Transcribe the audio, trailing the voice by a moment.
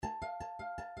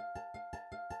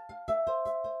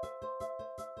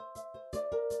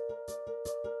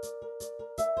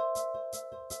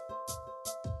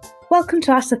Welcome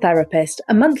to Ask the Therapist,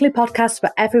 a monthly podcast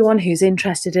for everyone who's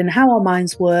interested in how our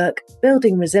minds work,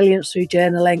 building resilience through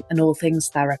journaling, and all things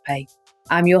therapy.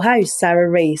 I'm your host, Sarah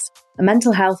Rees, a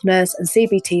mental health nurse and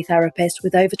CBT therapist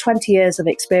with over 20 years of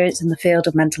experience in the field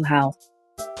of mental health.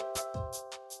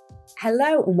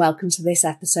 Hello and welcome to this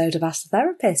episode of Ask the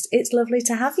Therapist. It's lovely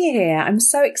to have you here. I'm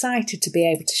so excited to be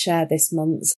able to share this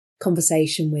month's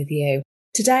conversation with you.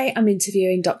 Today, I'm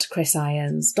interviewing Dr. Chris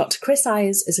Irons. Dr. Chris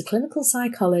Irons is a clinical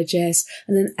psychologist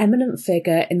and an eminent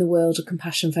figure in the world of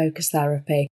compassion-focused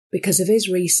therapy because of his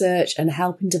research and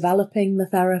help in developing the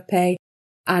therapy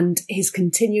and his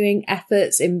continuing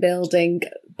efforts in building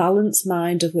Balanced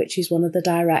Mind, of which he's one of the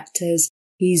directors.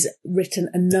 He's written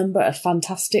a number of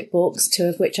fantastic books, two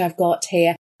of which I've got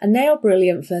here, and they are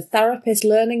brilliant for therapists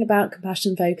learning about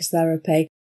compassion-focused therapy,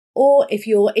 or if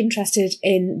you're interested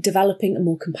in developing a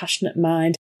more compassionate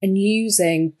mind and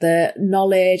using the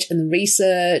knowledge and the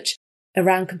research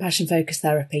around compassion-focused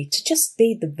therapy to just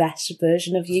be the best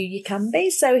version of you can be.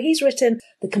 So he's written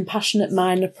The Compassionate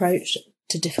Mind Approach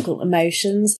to Difficult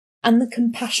Emotions and The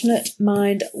Compassionate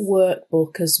Mind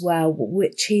Workbook as well,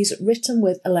 which he's written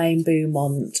with Elaine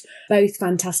Beaumont. Both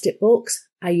fantastic books.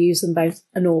 I use them both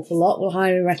an awful lot. Will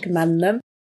highly recommend them.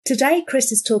 Today,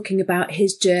 Chris is talking about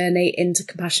his journey into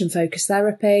compassion-focused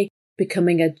therapy,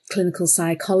 becoming a clinical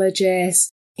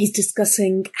psychologist. He's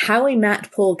discussing how he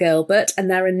met Paul Gilbert and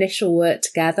their initial work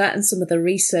together and some of the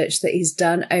research that he's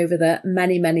done over the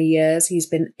many, many years he's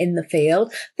been in the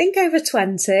field. I think over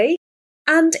 20.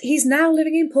 And he's now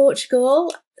living in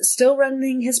Portugal, still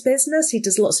running his business. He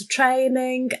does lots of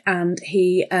training and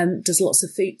he does lots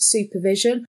of food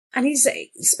supervision. And he's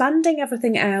expanding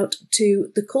everything out to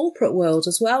the corporate world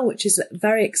as well, which is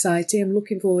very exciting. I'm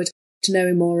looking forward to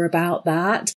knowing more about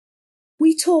that.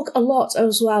 We talk a lot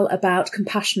as well about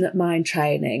compassionate mind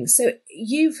training. So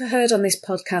you've heard on this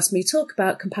podcast me talk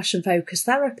about compassion-focused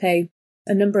therapy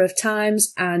a number of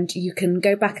times, and you can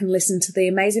go back and listen to the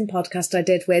amazing podcast I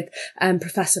did with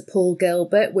Professor Paul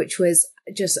Gilbert, which was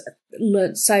just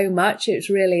learnt so much. It was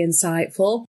really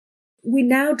insightful. We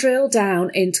now drill down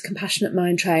into compassionate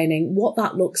mind training, what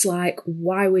that looks like,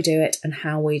 why we do it and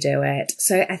how we do it.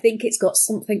 So I think it's got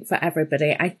something for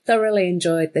everybody. I thoroughly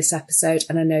enjoyed this episode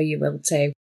and I know you will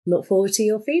too. Look forward to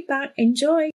your feedback.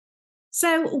 Enjoy.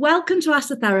 So welcome to Ask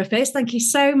the Therapist. Thank you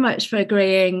so much for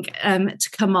agreeing to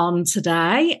come on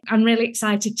today. I'm really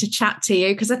excited to chat to you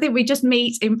because I think we just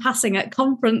meet in passing at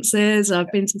conferences.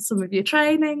 I've been to some of your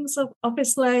trainings,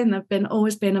 obviously, and they've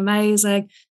always been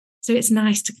amazing. So it's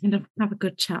nice to kind of have a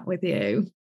good chat with you.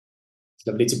 It's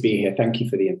lovely to be here. Thank you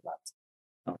for the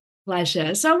invite.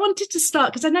 Pleasure. So I wanted to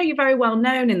start, because I know you're very well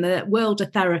known in the world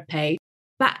of therapy,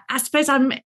 but I suppose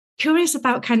I'm curious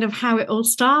about kind of how it all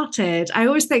started. I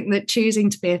always think that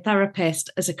choosing to be a therapist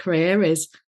as a career is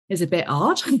a bit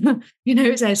odd.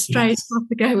 It's a strange path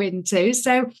to go into.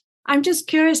 So I'm just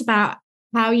curious about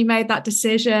how you made that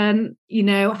decision,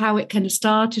 how it kind of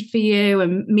started for you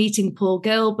and meeting Paul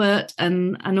Gilbert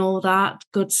and all that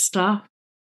good stuff.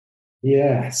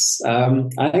 Yes. I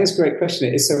think it's a great question.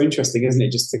 It is so interesting, isn't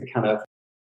it? Just to kind of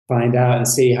find out and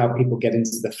see how people get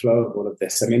into the flow of all of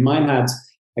this. I mean, mine had,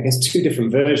 I guess, two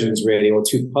different versions really, or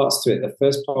two parts to it. The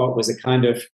first part was a kind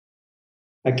of,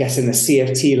 I guess in the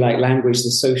CFT-like language,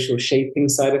 the social shaping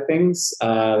side of things.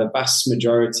 The vast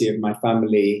majority of my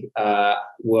family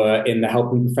were in the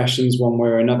helping professions one way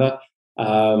or another.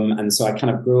 And so I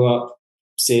kind of grew up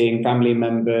seeing family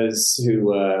members who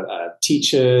were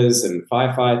teachers and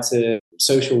firefighters,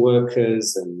 social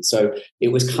workers. And so it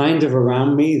was kind of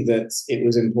around me that it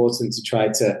was important to try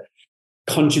to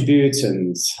contribute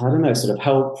and, sort of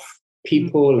help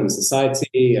people and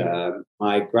society.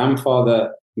 My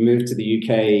grandfather moved to the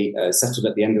UK, settled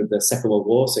at the end of the Second World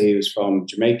War. So he was from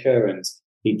Jamaica and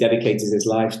he dedicated his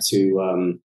life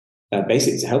to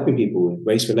basically to helping people with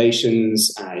race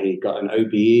relations. He got an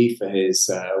OBE for his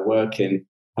work in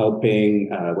helping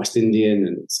West Indian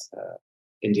and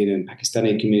Indian and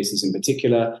Pakistani communities in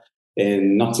particular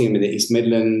in Nottingham in the East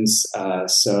Midlands.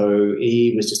 So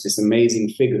he was just this amazing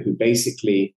figure who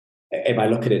basically, if I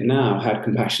look at it now, had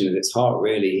compassion at its heart,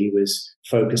 really. He was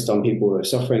focused on people who were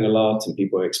suffering a lot and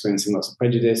people who were experiencing lots of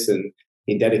prejudice. And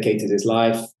he dedicated his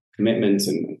life, commitment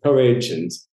and courage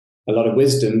and a lot of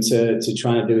wisdom to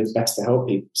try and do his best to help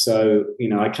people. So,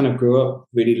 I kind of grew up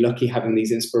really lucky having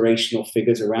these inspirational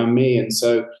figures around me. And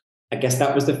so I guess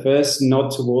that was the first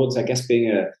nod towards, being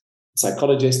a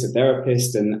psychologist, a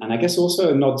therapist, and I guess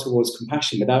also a nod towards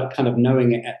compassion without kind of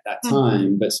knowing it at that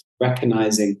time, but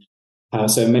recognizing how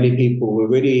so many people were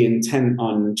really intent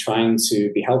on trying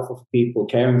to be helpful for people,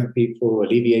 caring for people,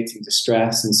 alleviating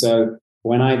distress. And so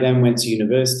when I then went to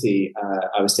university,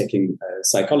 I was taking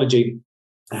psychology.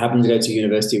 I happened to go to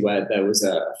university where there was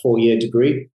a 4-year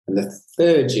degree, and the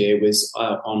third year was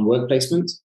on work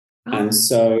placement. Oh. And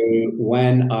so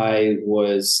when I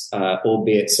was,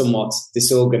 albeit somewhat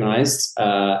disorganized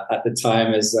at the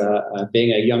time as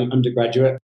being a young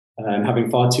undergraduate and having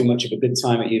far too much of a good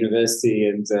time at university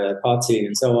and partying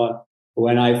and so on,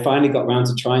 when I finally got around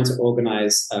to trying to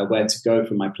organize where to go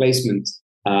for my placement,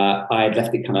 I had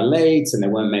left it kind of late and there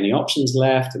weren't many options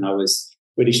left, and I was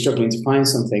really struggling to find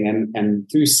something. And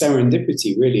through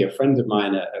serendipity, really, a friend of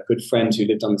mine, a good friend who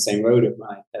lived on the same road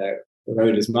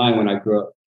as mine when I grew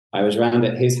up, I was around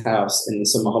at his house in the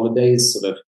summer holidays,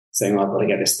 sort of saying, well, I've got to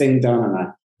get this thing done and I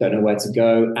don't know where to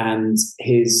go. And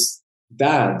his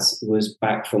dad was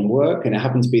back from work, and it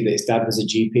happened to be that his dad was a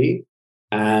GP.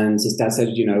 And his dad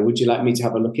said, would you like me to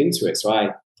have a look into it? So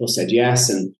I said yes,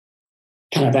 and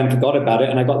kind of then forgot about it.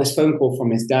 And I got this phone call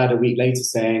from his dad a week later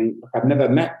saying, look, I've never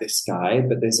met this guy,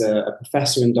 but there's a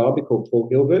professor in Derby called Paul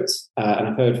Gilbert, and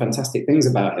I've heard fantastic things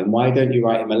about him. Why don't you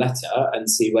write him a letter and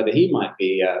see whether he might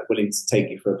be willing to take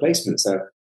you for a placement? So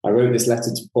I wrote this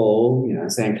letter to Paul,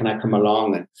 saying, can I come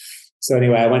along? And so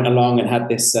anyway, I went along and had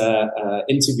this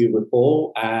interview with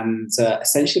Paul, and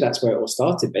essentially that's where it all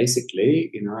started,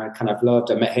 basically. I kind of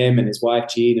I met him and his wife,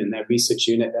 Jean, in their research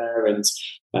unit there, and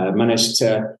managed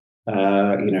to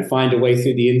find a way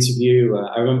through the interview.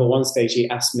 I remember one stage he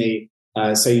asked me,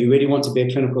 so you really want to be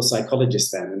a clinical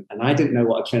psychologist then? And I didn't know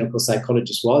what a clinical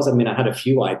psychologist was. I mean, I had a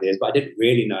few ideas, but I didn't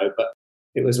really know. But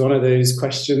it was one of those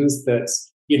questions that,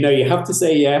 you have to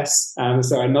say yes.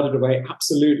 So I nodded away,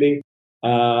 absolutely.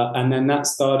 And then that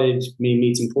started me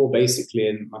meeting Paul basically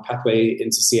in my pathway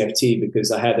into CFT,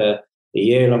 because I had a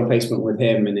year-long placement with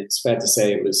him, and it's fair to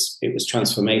say it was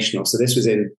transformational. So this was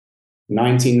in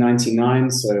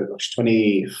 1999, so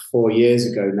 24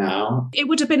 years ago now. It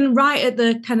would have been right at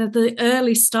the kind of the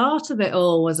early start of it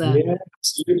all, was it? Yeah,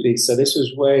 absolutely. So this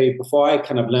was way before I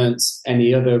kind of learnt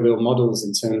any other real models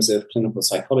in terms of clinical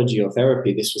psychology or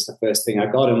therapy. This was the first thing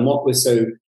I got. And what was so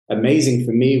amazing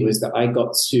for me was that I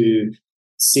got to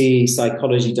see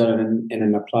psychology done in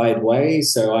an applied way.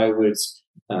 So I would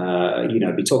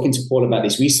be talking to Paul about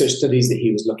these research studies that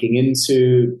he was looking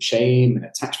into, shame and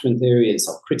attachment theory and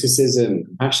self-criticism,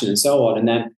 compassion and so on. And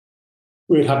then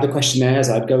we would have the questionnaires.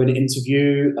 I'd go and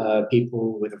interview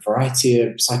people with a variety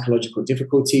of psychological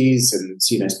difficulties and,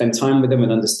 spend time with them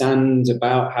and understand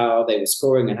about how they were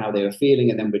scoring and how they were feeling.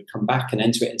 And then we'd come back and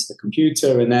enter it into the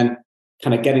computer, and then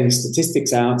kind of getting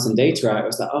statistics out and data out. I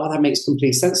was like, that makes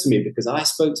complete sense to me, because I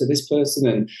spoke to this person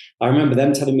and I remember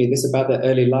them telling me this about their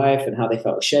early life and how they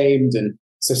felt ashamed. And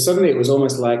so suddenly it was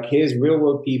almost like, here's real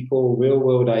world people, real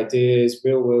world ideas,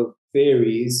 real world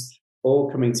theories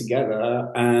all coming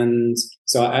together. And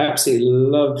so I absolutely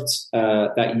loved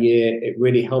that year. It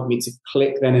really helped me to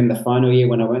click. Then in the final year,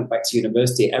 when I went back to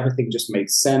university, everything just made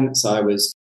sense. I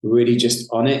was really just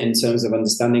on it in terms of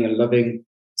understanding and loving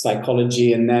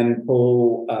psychology. And then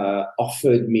Paul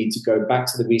offered me to go back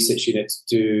to the research unit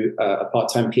to do a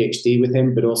part-time PhD with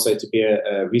him, but also to be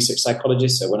a research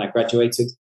psychologist. So when I graduated,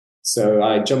 so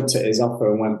I jumped at his offer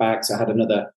and went back. So I had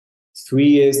another 3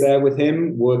 years there with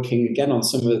him, working again on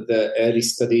some of the early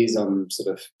studies on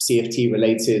sort of CFT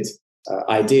related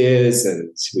ideas.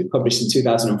 And we published in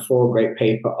 2004 a great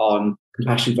paper on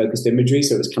compassion focused imagery.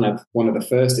 So it was kind of one of the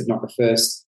first, if not the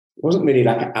first. It wasn't really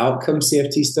like an outcome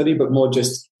CFT study, but more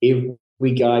just if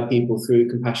we guide people through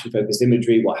compassion-focused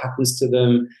imagery, what happens to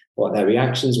them, what are their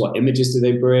reactions, what images do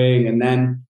they bring? And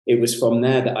then it was from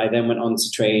there that I then went on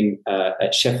to train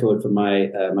at Sheffield for my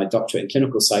doctorate in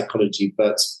clinical psychology,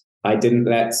 but I didn't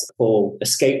let Paul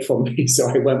escape from me. So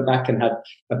I went back and had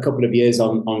a couple of years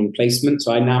on placement.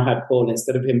 So I now had Paul,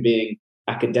 instead of him being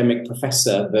academic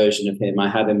professor version of him, I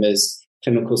had him as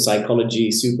clinical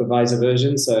psychology supervisor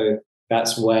version. So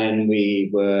that's when he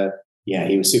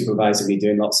was supervising me,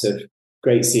 doing lots of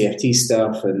great CFT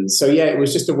stuff. And so, it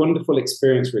was just a wonderful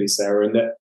experience, really, Sarah. And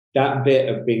that bit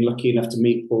of being lucky enough to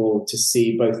meet Paul, to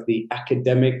see both the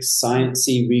academic,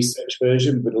 sciencey research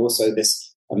version, but also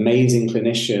this amazing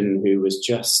clinician who was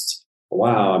just,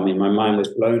 wow. I mean, my mind was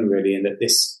blown, really, and that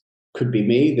this could be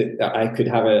me, that I could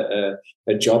have a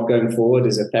job going forward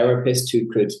as a therapist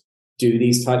who could do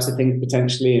these types of things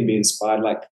potentially and be inspired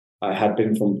like I had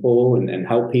been from Paul, and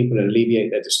help people and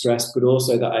alleviate their distress, but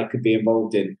also that I could be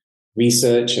involved in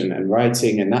research and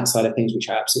writing and that side of things, which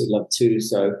I absolutely love too.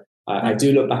 So I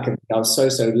do look back and I was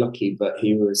so lucky, but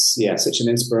he was, such an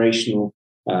inspirational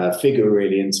figure,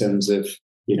 really, in terms of,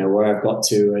 where I've got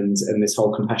to and this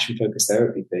whole compassion focused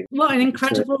therapy thing. What an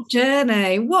incredible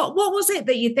journey. What was it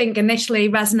that you think initially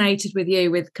resonated with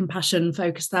you with compassion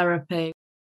focused therapy?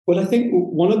 Well, I think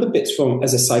one of the bits from,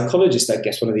 as a psychologist, I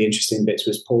guess one of the interesting bits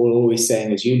was Paul always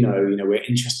saying, as we're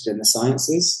interested in the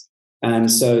sciences.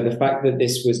 And so the fact that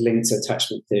this was linked to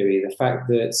attachment theory, the fact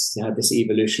that it had this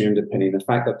evolutionary underpinning, the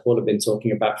fact that Paul had been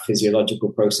talking about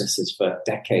physiological processes for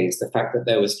decades, the fact that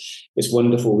there was this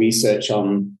wonderful research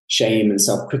on shame and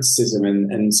self-criticism.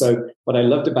 And so what I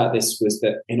loved about this was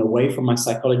that in a way from my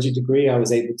psychology degree, I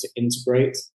was able to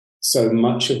integrate so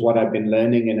much of what I've been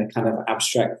learning in a kind of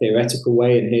abstract theoretical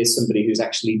way. And here's somebody who's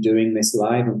actually doing this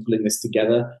live and pulling this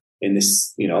together in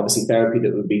this, obviously therapy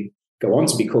that would go on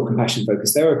to be called compassion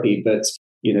focused therapy, but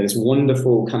this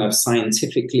wonderful kind of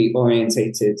scientifically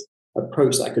orientated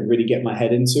approach that I could really get my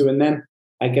head into. And then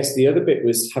I guess the other bit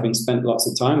was having spent lots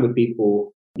of time with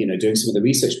people, doing some of the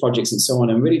research projects and so on,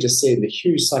 and really just seeing the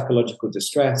huge psychological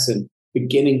distress and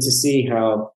beginning to see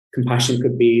how compassion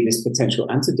could be this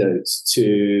potential antidote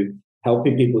to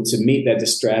helping people to meet their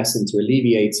distress and to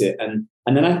alleviate it. And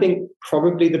then I think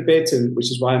probably the bit, and which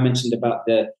is why I mentioned about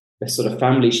the sort of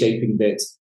family shaping bit,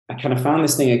 I kind of found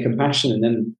this thing of compassion, and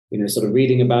then, sort of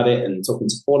reading about it and talking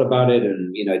to Paul about it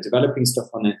and, developing stuff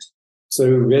on it. So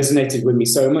it resonated with me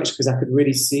so much because I could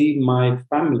really see my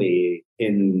family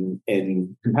in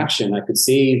compassion. I could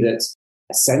see that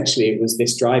essentially it was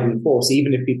this driving force,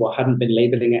 even if people hadn't been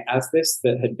labeling it as this,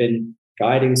 that had been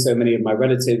guiding so many of my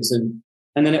relatives. And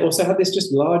then it also had this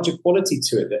just larger quality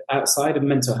to it, that outside of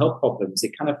mental health problems,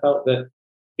 it kind of felt that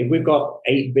if we've got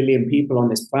 8 billion people on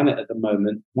this planet at the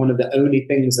moment, one of the only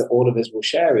things that all of us will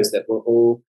share is that we'll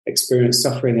all experience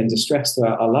suffering and distress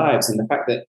throughout our lives. And the fact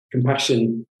that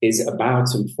compassion is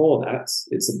about and for that,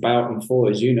 it's about and for,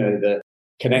 as the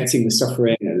connecting with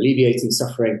suffering and alleviating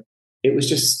suffering. It was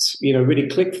just, really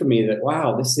clicked for me that,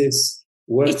 wow, this is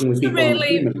working with people on a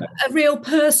human level. A real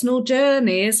personal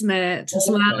journey, isn't it? As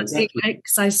well, exactly.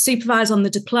 Because I supervise on the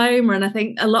diploma, and I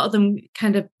think a lot of them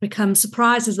kind of become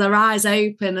surprised as their eyes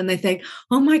open and they think,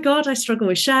 oh my God, I struggle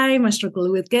with shame, I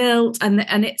struggle with guilt. And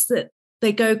it's that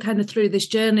they go kind of through this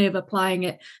journey of applying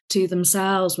it to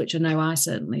themselves, which I know I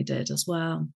certainly did as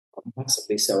well.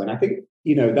 Massively so. And I think,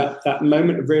 that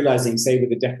moment of realizing, say, with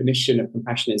the definition of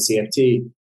compassion in CFT,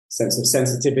 sense of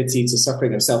sensitivity to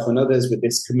suffering of self and others, with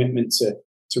this commitment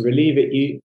to relieve it,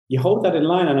 you hold that in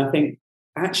line. And I think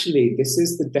actually this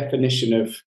is the definition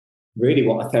of really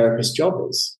what a therapist's job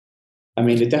is. I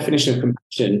mean, the definition of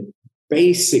compassion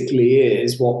basically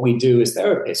is what we do as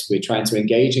therapists. We're trying to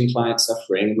engage in client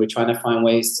suffering. We're trying to find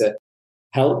ways to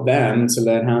help them to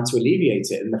learn how to alleviate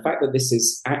it. And the fact that this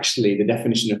is actually the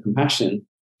definition of compassion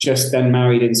just then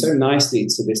married in so nicely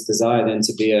to this desire then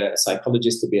to be a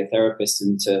psychologist, to be a therapist,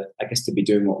 and to be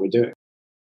doing what we're doing.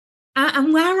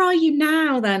 And where are you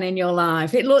now then in your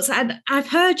life? It looks, I've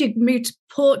heard you moved to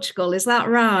Portugal. Is that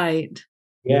right?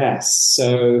 Yes.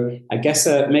 So I guess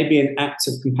maybe an act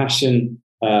of compassion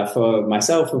for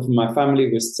myself and for my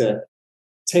family was to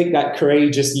take that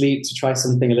courageous leap to try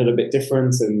something a little bit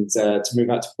different and to move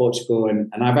out to Portugal.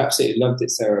 And I've absolutely loved it,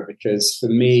 Sarah, because for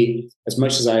me, as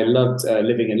much as I loved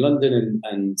living in London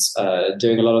and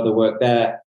doing a lot of the work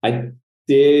there, I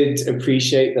did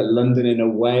appreciate that London in a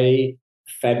way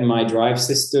fed my drive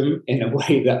system in a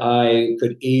way that I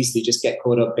could easily just get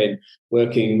caught up in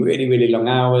working really, really long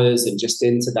hours and just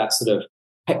into that sort of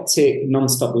hectic,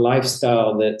 nonstop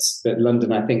lifestyle that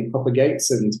London, I think,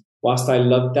 propagates. And whilst I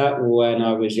loved that when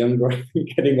I was younger and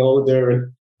getting older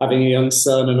and having a young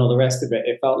son and all the rest of it,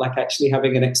 it felt like actually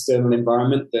having an external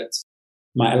environment that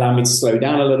might allow me to slow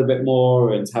down a little bit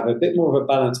more and have a bit more of a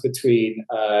balance between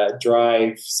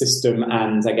drive system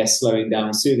and, I guess, slowing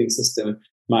down soothing system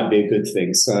might be a good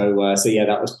thing. So yeah,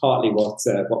 that was partly what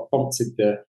prompted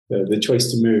the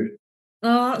choice to move.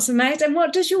 Oh, that's amazing.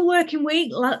 What does your working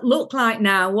week look like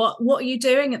now? What are you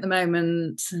doing at the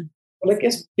moment? Well, I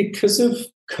guess because of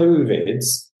COVID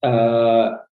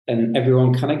and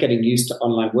everyone kind of getting used to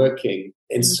online working,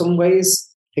 in some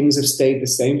ways things have stayed the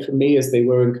same for me as they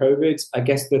were in COVID. I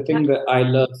guess the thing that I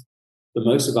love the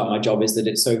most about my job is that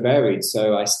it's so varied.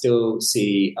 So I still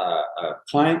see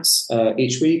clients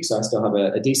each week. So I still have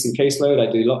a decent caseload.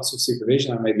 I do lots of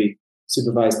supervision. I maybe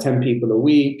supervise 10 people a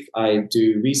week. I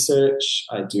do research.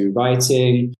 I do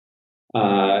writing.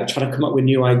 Try to come up with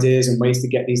new ideas and ways to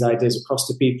get these ideas across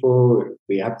to people.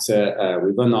 We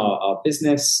run our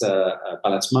business,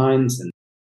 Balanced Minds, and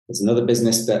there's another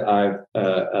business that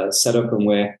I've set up and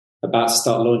we're about to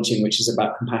start launching, which is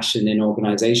about compassion in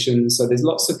organizations. So there's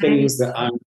lots of things that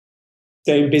I'm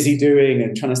staying busy doing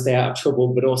and trying to stay out of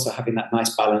trouble, but also having that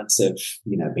nice balance of,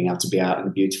 being able to be out in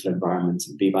a beautiful environment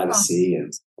and be by the sea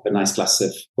and have a nice glass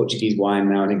of Portuguese wine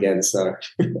now and again. So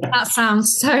that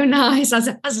sounds so nice. As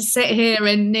I sit here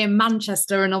near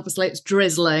Manchester, and obviously it's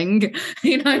drizzling,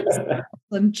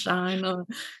 sunshine.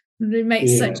 It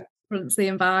makes such a difference, the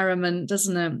environment,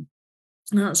 doesn't it?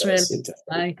 That's really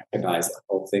I recognize the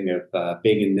whole thing of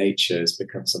being in nature has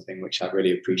become something which I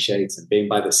really appreciate, and being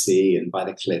by the sea and by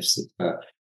the cliffs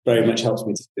very much helps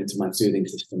me to get into my soothing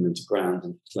system and to ground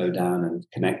and slow down and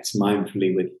connect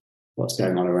mindfully with what's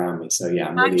going on around me. So yeah,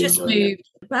 I'm really just moved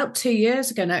about 2 years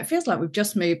ago now. It feels like we've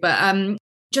just moved, but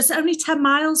just only 10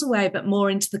 miles away, but more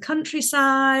into the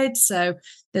countryside. So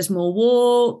there's more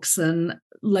walks and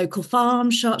local farm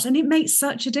shops, and it makes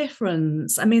such a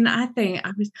difference. I mean, I think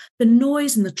the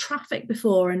noise and the traffic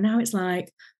before, and now it's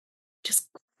like just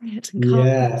quiet and calm.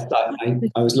 Yeah,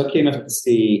 I was lucky enough to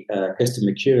see Kirsten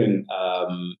McEwen,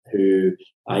 who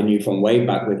I knew from way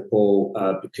back with Paul,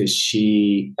 because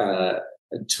she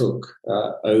took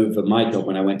over my job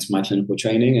when I went to my clinical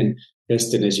training. And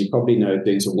Kirsten, as you probably know,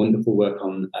 doing some wonderful work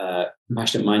on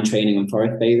compassionate mind training and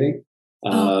forest bathing,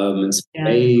 and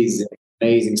some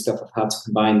amazing stuff of how to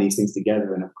combine these things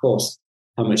together. And of course,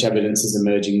 how much evidence is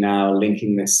emerging now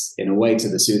linking this in a way to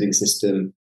the soothing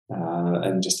system,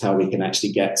 and just how we can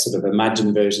actually get sort of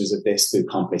imagined versions of this through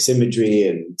complex imagery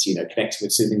and, connecting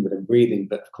with soothing within breathing,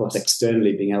 but of course,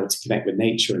 externally being able to connect with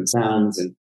nature and sounds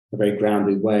in a very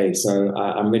grounded way. So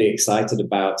I'm really excited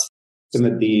about some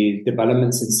of the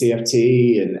developments in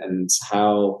CFT and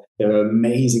how there are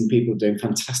amazing people doing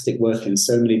fantastic work in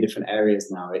so many different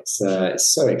areas now. It's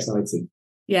so exciting.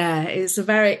 Yeah, it's a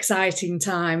very exciting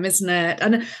time, isn't it?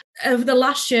 And over the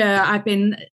last year, I've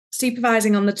been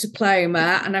supervising on the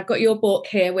diploma, and I've got your book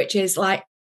here, which is like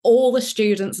all the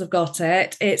students have got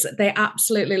it. They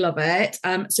absolutely love it.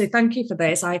 So thank you for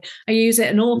this. I use it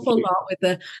an awful lot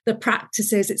with the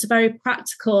practices. It's a very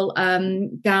practical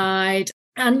guide.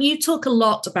 And you talk a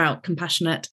lot about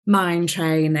compassionate mind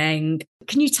training.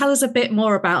 Can you tell us a bit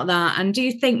more about that? And do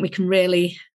you think we can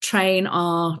really train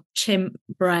our chimp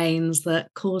brains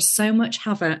that cause so much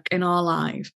havoc in our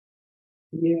life?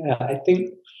 Yeah, I think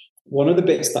one of the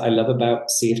bits that I love about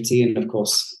CFT, and of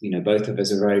course, both of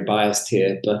us are very biased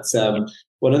here, but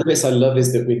one of the bits I love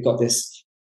is that we've got this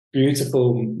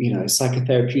beautiful,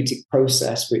 psychotherapeutic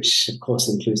process, which of course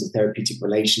includes a therapeutic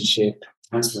relationship,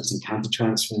 transference and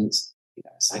countertransference,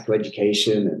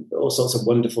 psychoeducation, and all sorts of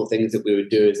wonderful things that we would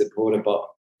do as a broader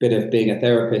bit of being a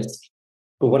therapist.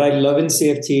 But what I love in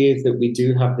CFT is that we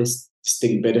do have this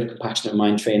distinct bit of compassionate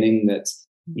mind training that,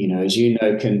 as you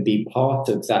know, can be part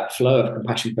of that flow of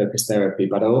compassion-focused therapy.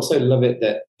 But I also love it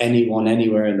that anyone,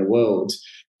 anywhere in the world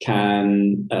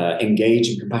can engage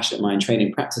in compassionate mind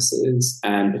training practices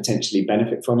and potentially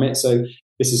benefit from it. So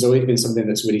this has always been something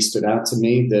that's really stood out to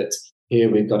me, that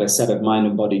here we've got a set of mind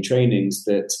and body trainings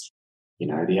that,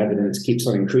 the evidence keeps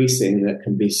on increasing that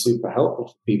can be super helpful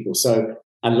for people. So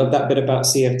I love that bit about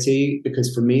CFT,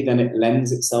 because for me, then it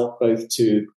lends itself both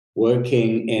to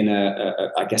working in a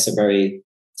very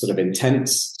sort of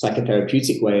intense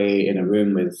psychotherapeutic way in a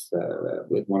room with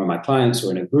one of my clients or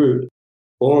in a group.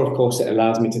 Or, of course, it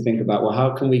allows me to think about, well,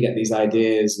 how can we get these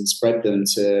ideas and spread them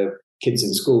to kids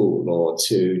in school or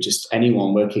to just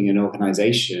anyone working in an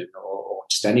organization or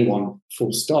just anyone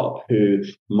full stop who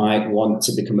might want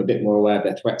to become a bit more aware of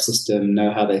their threat system, know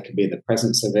how they can be in the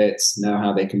presence of it, know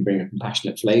how they can bring a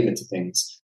compassionate flavor to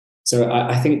things. So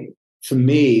I think for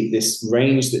me, this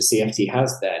range that CFT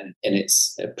has then in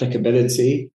its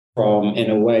applicability from,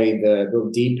 in a way, the real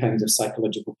deep end of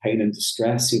psychological pain and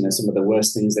distress, some of the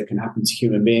worst things that can happen to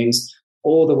human beings,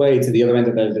 all the way to the other end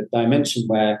of the dimension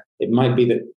where it might be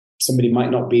that somebody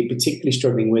might not be particularly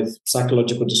struggling with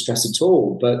psychological distress at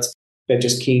all, but they're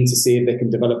just keen to see if they can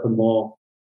develop a more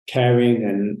caring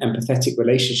and empathetic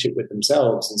relationship with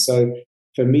themselves. And so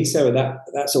for me, Sarah,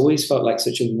 that's always felt like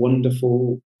such a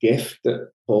wonderful gift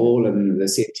that Paul and the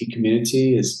CFT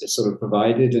community has sort of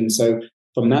provided. And so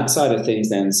from that side of things,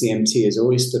 then CMT has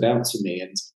always stood out to me.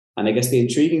 And I guess the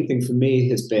intriguing thing for me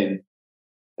has been,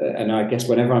 and I guess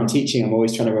whenever I'm teaching, I'm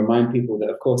always trying to remind people that,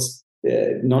 of course,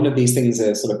 none of these things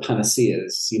are sort of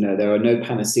panaceas. There are no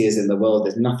panaceas in the world.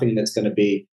 There's nothing that's going to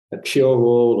be a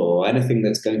cure-all or anything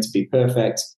that's going to be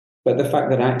perfect. But the fact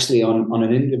that actually on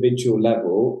an individual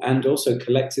level and also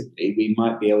collectively, we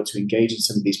might be able to engage in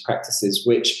some of these practices,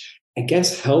 which I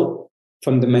guess help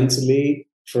fundamentally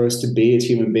for us to be as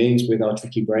human beings with our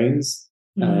tricky brains.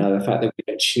 The fact that we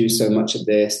don't choose so much of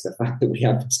this, the fact that we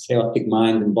have this chaotic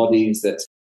mind and bodies that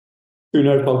through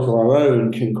no fault of our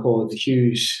own can cause a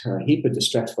huge heap of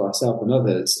distress for ourselves and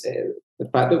others. the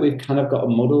fact that we've kind of got a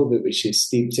model that which is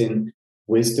steeped in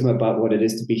wisdom about what it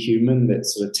is to be human, that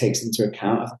sort of takes into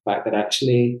account the fact that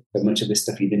actually so much of this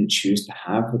stuff you didn't choose to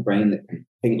have, a brain that can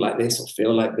think like this or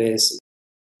feel like this,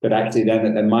 but actually then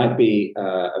that there might be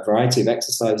a variety of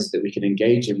exercises that we can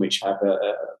engage in which have a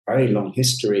very long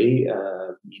history,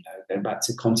 going back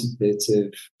to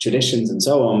contemplative traditions and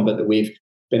so on, but that we've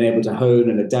been able to hone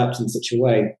and adapt in such a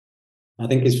way, I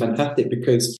think is fantastic,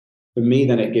 because for me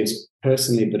then it gives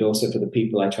personally, but also for the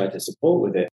people I try to support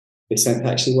with it, the sense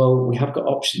that actually, well, we have got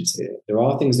options here. There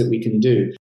are things that we can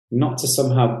do, not to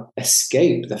somehow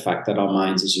escape the fact that our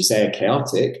minds, as you say, are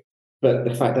chaotic, but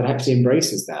the fact that actually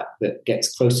embraces that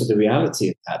gets close to the reality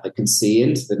of that can see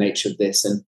into the nature of this.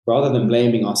 And rather than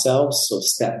blaming ourselves, sort of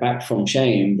step back from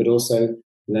shame, but also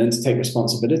learn to take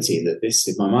responsibility that this,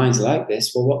 if my mind's like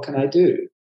this, well, what can I do?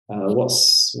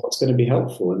 What's going to be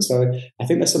helpful? And so I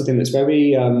think there's something that's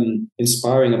very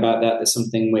inspiring about that. There's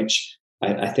something which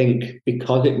I think,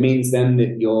 because it means then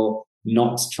that you're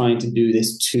not trying to do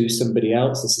this to somebody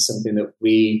else. This is something that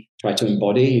we try to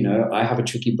embody. I have a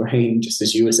tricky brain, just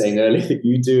as you were saying earlier that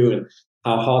you do, and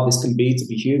how hard this can be to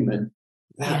be human.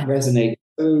 That resonates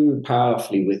so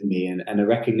powerfully with me, and a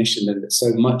recognition that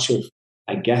so much of,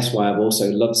 I guess, why I've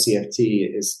also loved CFT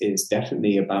is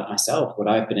definitely about myself, what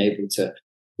I've been able to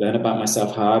learn about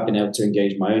myself, how I've been able to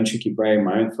engage my own tricky brain,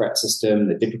 my own threat system,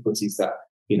 the difficulties that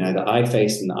I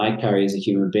face and that I carry as a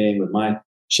human being with my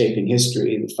shaping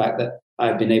history, the fact that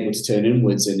I've been able to turn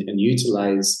inwards and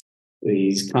utilize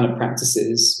these kind of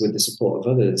practices with the support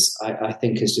of others, I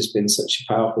think has just been such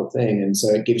a powerful thing. And so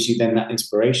it gives you then that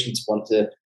inspiration to want to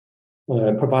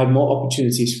provide more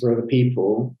opportunities for other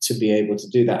people to be able to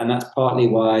do that. And that's partly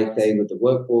why, say, with the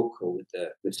workbook or with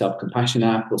the Self-Compassion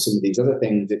app or some of these other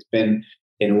things, it's been,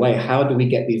 in a way, how do we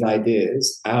get these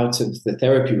ideas out of the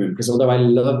therapy room? Because although I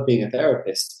love being a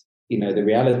therapist, the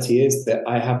reality is that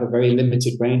I have a very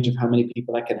limited range of how many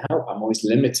people I can help. I'm always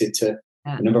limited to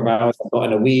the number of hours I've got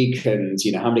in a week and,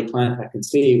 how many clients I can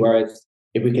see. Whereas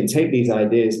if we can take these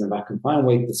ideas and if I can find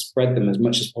ways to spread them as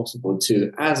much as possible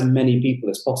to as many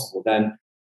people as possible, then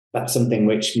that's something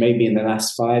which maybe in the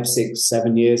last 5, 6,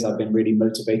 7 years I've been really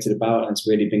motivated about. And it's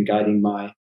really been guiding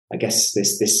my, I guess,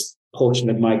 this portion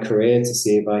of my career to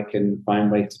see if I can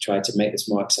find ways to try to make this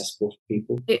more accessible for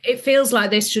people. It feels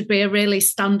like this should be a really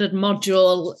standard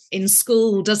module in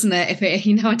school, doesn't it?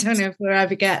 I don't know if we'll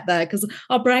ever get there, because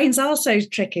our brains are so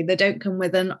tricky. They don't come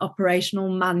with an operational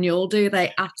manual, do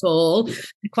they, at all? They're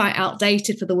quite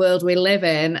outdated for the world we live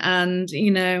in, and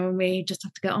we just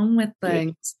have to get on with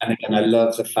things. And again, I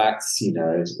love the fact,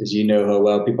 as you know her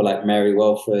well, people like Mary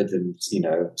Welford and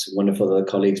some wonderful other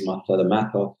colleagues, Martha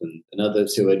Mathoff and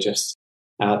others who are just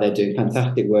out there doing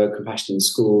fantastic work, compassion in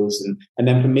schools. And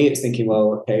then for me, it's thinking,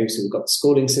 well, okay, so we've got the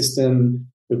schooling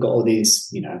system, we've got all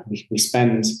these, we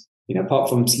spend, apart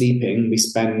from sleeping, we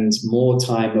spend more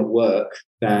time at work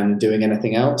than doing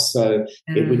anything else. So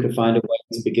if we could find a way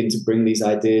to begin to bring these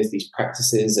ideas, these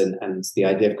practices and the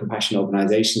idea of compassion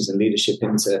organizations and leadership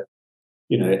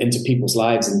into people's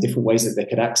lives in different ways that they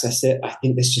could access it, I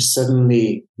think this just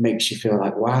suddenly makes you feel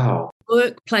like, wow.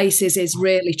 Workplaces is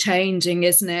really changing,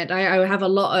 isn't it? I have a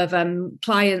lot of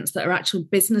clients that are actual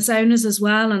business owners as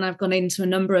well, and I've gone into a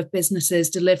number of businesses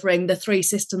delivering the 3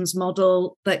 systems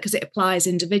model, because it applies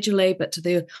individually but to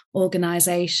the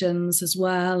organizations as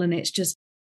well, and it's just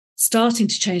starting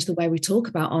to change the way we talk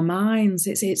about our minds.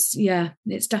 It's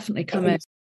definitely coming.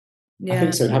 I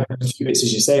think so. Having 2 bits,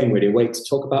 as you're saying, really a way to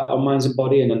talk about our minds and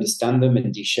body and understand them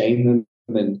and de-shame them.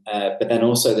 And, but then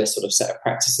also there's sort of set of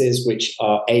practices which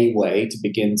are a way to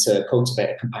begin to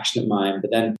cultivate a compassionate mind.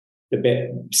 But then the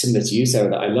bit similar to you, Sarah,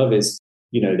 that I love is,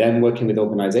 then working with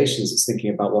organizations, it's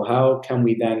thinking about, well, how can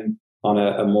we then on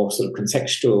a more sort of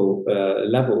contextual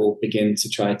level begin to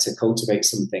try to cultivate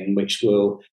something which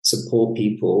will support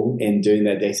people in doing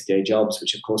their day-to-day jobs,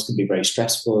 which of course can be very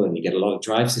stressful and you get a lot of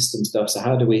drive system stuff. So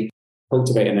how do we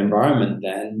cultivate an environment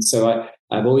then? So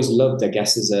I've always loved, I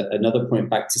guess, as another point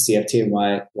back to CFT and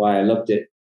why I loved it.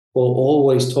 Paul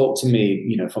always talked to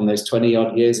me, from those 20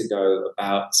 odd years ago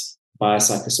about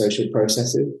biopsychosocial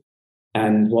processes.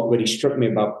 And what really struck me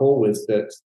about Paul was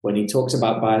that when he talks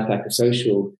about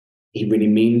biopsychosocial, he really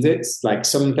means it. Like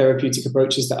some therapeutic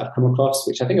approaches that I've come across,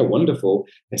 which I think are wonderful,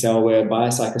 they say, oh, we're a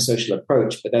biopsychosocial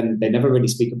approach, but then they never really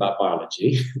speak about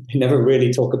biology. They never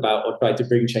really talk about or try to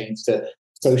bring change to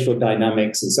social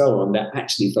dynamics and so on. They're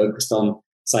actually focused on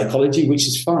psychology, which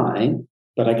is fine.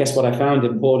 But I guess what I found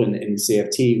important in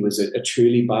CFT was a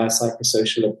truly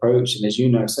biopsychosocial approach. And as you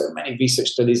know, so many research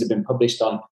studies have been published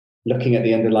on looking at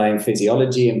the underlying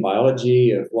physiology and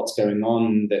biology of what's going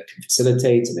on that can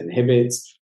facilitate and inhibit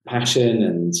passion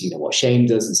and, what shame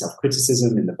does and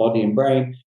self-criticism in the body and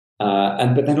brain.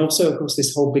 But then also, of course,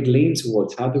 this whole big lean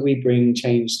towards how do we bring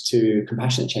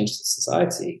compassionate change to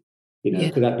society?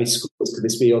 Could that be schools? Could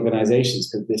this be organizations?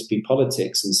 Could this be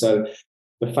politics? And so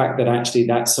the fact that actually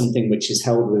that's something which is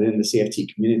held within the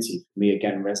CFT community, for me,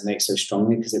 again, resonates so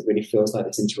strongly because it really feels like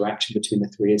this interaction between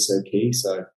the three is so key.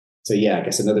 So yeah, I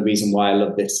guess another reason why I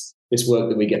love this work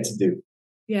that we get to do.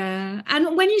 Yeah.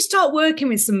 And when you start working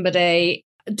with somebody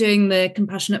doing the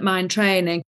compassionate mind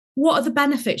training, what are the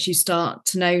benefits you start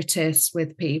to notice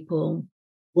with people?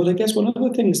 Well, I guess one of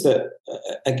the things that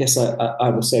I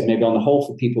will say maybe on the whole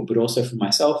for people, but also for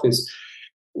myself is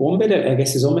one bit, I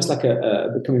guess, is almost like a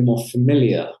becoming more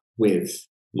familiar with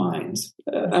mind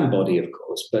and body, of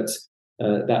course, but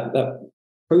that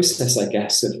process, I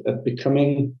guess, of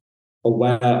becoming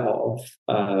aware of,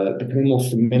 becoming more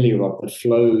familiar of the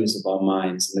flows of our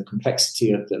minds and the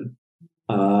complexity of them,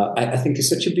 I think is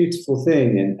such a beautiful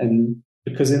thing. And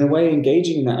because in a way,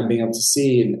 engaging in that and being able to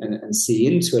see and see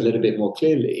into a little bit more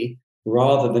clearly,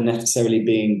 rather than necessarily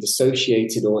being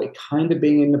dissociated or it kind of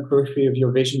being in the periphery of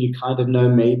your vision, you kind of know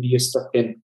maybe you're stuck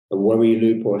in a worry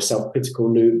loop or a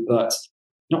self-critical loop, but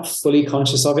not fully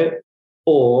conscious of it.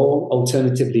 Or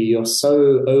alternatively, you're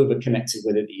so over-connected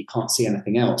with it that you can't see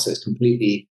anything else. So it's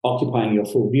completely occupying your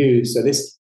full view. So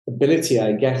this ability,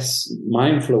 I guess,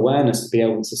 mindful awareness to be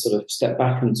able to sort of step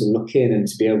back and to look in and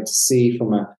to be able to see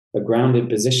from a grounded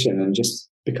position and just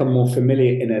become more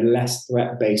familiar in a less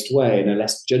threat-based way, in a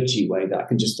less judgy way that I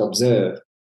can just observe.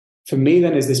 For me,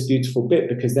 then, is this beautiful bit,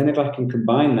 because then if I can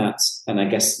combine that, and I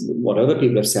guess what other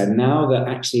people have said, now that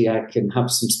actually I can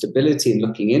have some stability in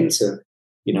looking into,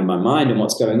 my mind and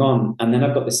what's going on, and then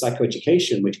I've got this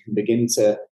psychoeducation, which can begin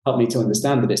to help me to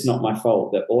understand that it's not my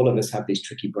fault, that all of us have these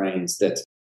tricky brains, that,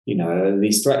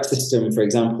 the threat system, for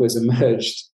example, has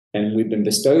emerged and we've been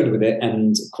bestowed with it.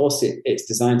 And of course, it's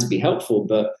designed to be helpful,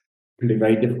 but can be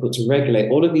very difficult to regulate.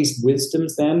 All of these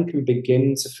wisdoms then can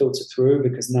begin to filter through,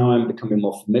 because now I'm becoming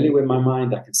more familiar with my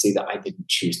mind. I can see that I didn't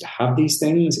choose to have these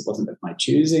things. It wasn't of my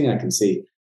choosing. I can see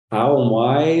how and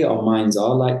why our minds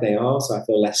are like they are. So I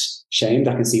feel less shamed.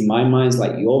 I can see my mind's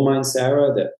like your mind,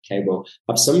 Sarah, that, okay, we'll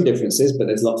have some differences, but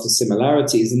there's lots of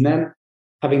similarities. And then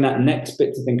having that next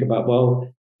bit to think about, well,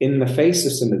 in the face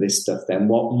of some of this stuff, then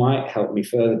what might help me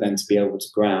further then to be able to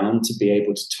ground, to be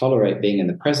able to tolerate being in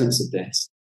the presence of this,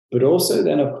 but also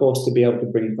then, of course, to be able to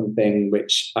bring something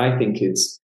which I think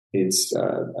is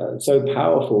so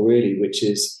powerful, really, which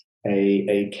is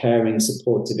a caring,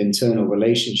 supportive internal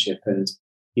relationship. And,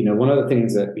 one of the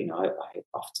things that, I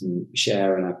often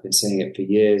share, and I've been saying it for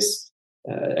years,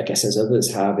 I guess as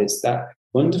others have, is that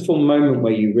wonderful moment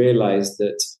where you realize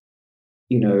that,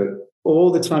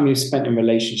 all the time you've spent in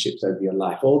relationships over your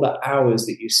life, all the hours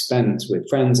that you spent with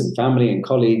friends and family and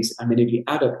colleagues, I mean, if you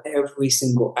add up every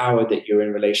single hour that you're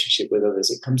in relationship with others,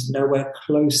 it comes nowhere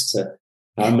close to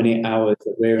how many hours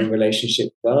that we're in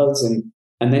relationship with others.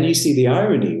 And then you see the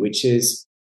irony, which is,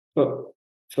 well,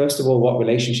 first of all, what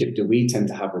relationship do we tend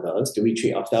to have with others? Do we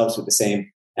treat ourselves with the same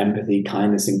empathy,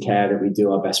 kindness, and care that we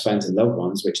do our best friends and loved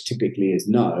ones, which typically is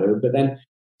no? But then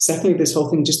secondly, this whole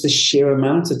thing, just the sheer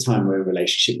amount of time we're in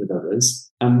relationship with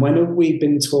others. And when have we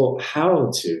been taught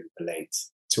how to relate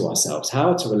to ourselves,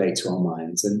 how to relate to our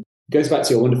minds? And it goes back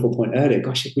to your wonderful point earlier.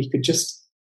 Gosh, if we could just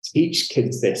teach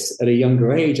kids this at a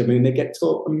younger age. I mean, they get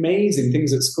taught amazing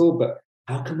things at school, but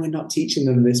how come we're not teaching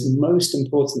them this most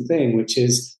important thing, which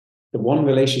is the one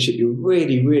relationship you're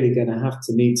really, really going to have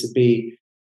to need to be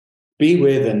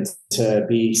with and to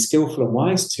be skillful and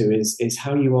wise to is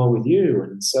how you are with you.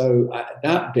 And so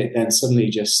that bit then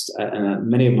suddenly just,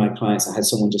 many of my clients, I had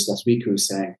someone just last week who was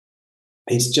saying,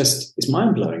 it's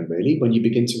mind-blowing really when you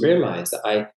begin to realize that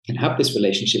I can have this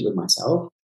relationship with myself,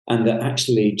 and that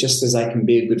actually just as I can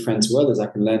be a good friend to others, I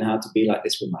can learn how to be like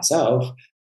this with myself.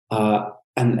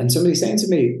 And somebody saying to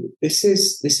me, this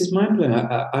is mind-blowing.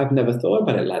 I've never thought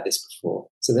about it like this before.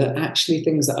 So there are actually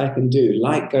things that I can do,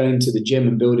 like going to the gym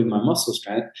and building my muscle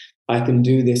strength. I can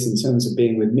do this in terms of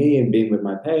being with me and being with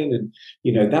my pain.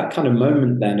 And, that kind of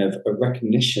moment then of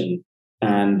recognition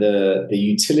and the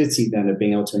utility then of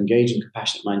being able to engage in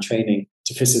compassionate mind training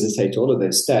to facilitate all of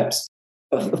those steps.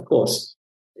 Of course,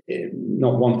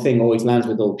 not one thing always lands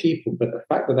with all people, but the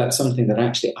fact that that's something that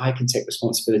actually I can take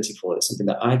responsibility for, it's something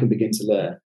that I can begin to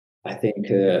learn. I think,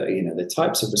 the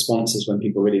types of responses when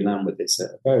people really land with this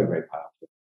are very, very powerful.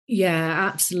 Yeah,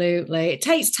 absolutely. It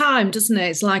takes time, doesn't it?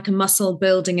 It's like a muscle,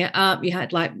 building it up. You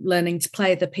had like learning to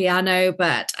play the piano,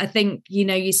 but I think,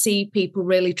 you see people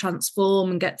really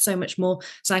transform and get so much more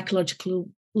psychological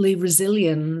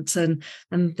resilient and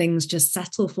things just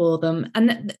settle for them.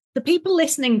 And the people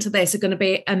listening to this are going to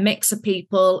be a mix of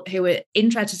people who are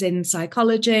interested in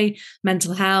psychology,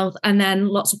 mental health, and then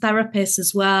lots of therapists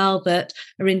as well that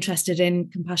are interested in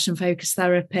compassion focused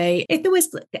therapy. If there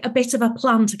was a bit of a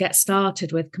plan to get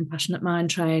started with compassionate mind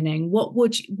training, what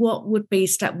would be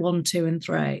step 1, 2, and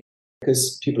 3?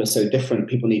 Because people are so different,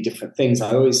 people need different things.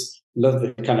 I always love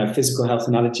the kind of physical health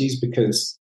analogies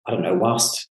because, I don't know,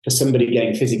 whilst for somebody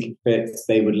getting physically fit,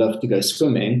 they would love to go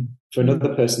swimming. For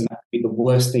another person, that would be the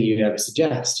worst thing you'd ever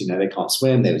suggest. You know, they can't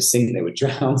swim, they would sink, they would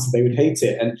drown, so they would hate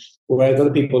it. And whereas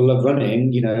other people love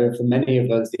running, you know, for many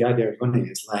of us, the idea of running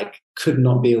is like, could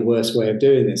not be a worse way of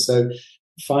doing this. So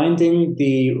finding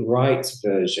the right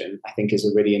version, I think, is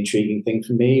a really intriguing thing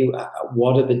for me.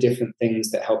 What are the different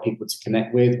things that help people to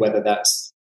connect with, whether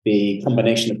that's the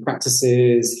combination of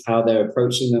practices, how they're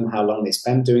approaching them, how long they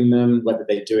spend doing them, whether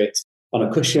they do it on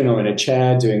a cushion or in a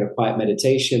chair doing a quiet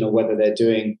meditation, or whether they're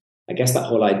doing, I guess, that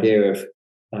whole idea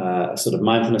of sort of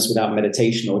mindfulness without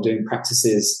meditation, or doing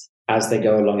practices as they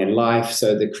go along in life.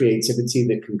 So the creativity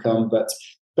that can come.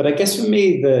 But I guess for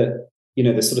me, the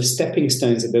sort of stepping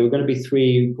stones, if there were going to be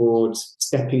 3 broad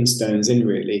stepping stones in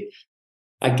really,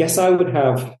 I guess I would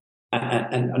have,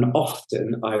 and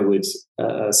often I would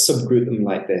subgroup them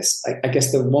like this. I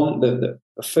guess the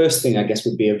first thing, I guess,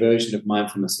 would be a version of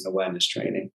mindfulness and awareness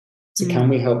training. So can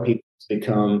we help people to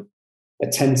become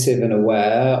attentive and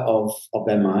aware of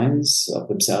their minds, of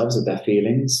themselves, of their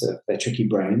feelings, of their tricky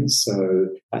brains? So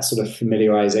that sort of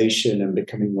familiarization and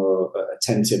becoming more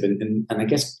attentive and I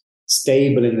guess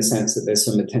stable in the sense that there's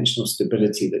some attentional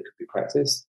stability that could be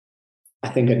practiced. I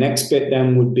think a next bit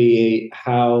then would be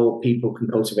how people can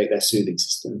cultivate their soothing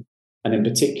system. And in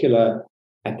particular,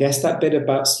 I guess that bit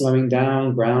about slowing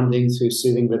down, grounding through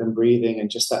soothing rhythm breathing, and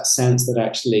just that sense that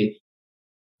actually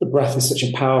the breath is such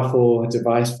a powerful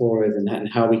device for us, and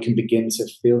how we can begin to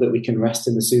feel that we can rest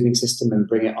in the soothing system and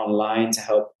bring it online to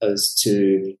help us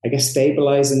to, I guess,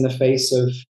 stabilize in the face of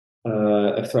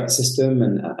a threat system,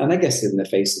 and I guess in the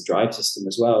face of drive system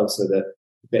as well. So that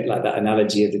a bit like that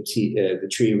analogy of the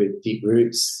tree with deep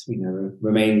roots, you know,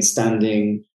 remain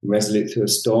standing, resolute through a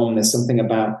storm. There's something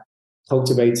about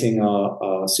cultivating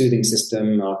our soothing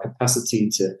system, our capacity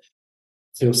to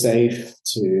feel safe,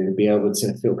 to be able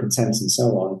to feel content, and so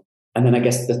on. And then I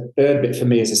guess the third bit for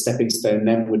me as a stepping stone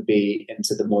then would be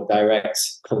into the more direct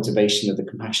cultivation of the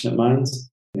compassionate mind,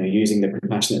 you know, using the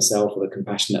compassionate self or the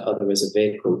compassionate other as a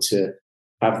vehicle to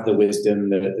have the wisdom,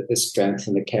 the strength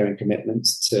and the caring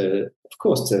commitments to, of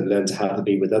course, to learn how to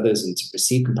be with others and to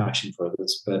receive compassion for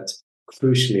others, but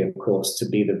crucially, of course, to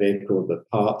be the vehicle, the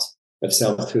part of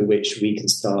self through which we can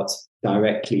start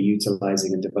directly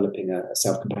utilizing and developing a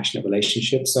self-compassionate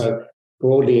relationship. So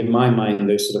broadly, in my mind,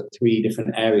 those sort of 3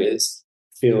 different areas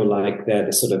feel like they're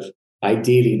the sort of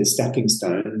ideally the stepping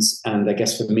stones. And I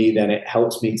guess for me, then it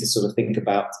helps me to sort of think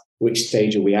about which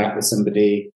stage are we at with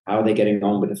somebody, how are they getting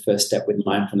on with the first step with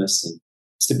mindfulness and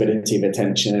stability of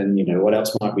attention, you know, what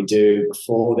else might we do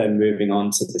before then moving on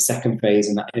to the second phase.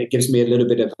 And it gives me a little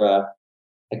bit of a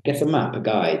map, a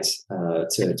guide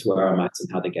to where I'm at and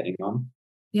how they're getting on.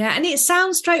 Yeah, and it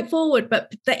sounds straightforward,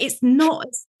 but it's not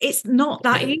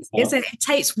that easy, is it? It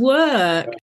takes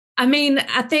work. I mean,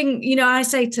 I think, you know, I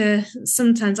say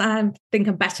sometimes I think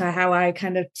I'm better how I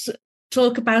kind of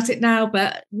talk about it now,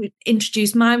 but we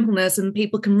introduce mindfulness and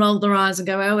people can roll their eyes and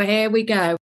go, oh, here we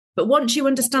go. But once you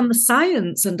understand the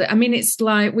science, and I mean, it's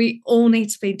like we all need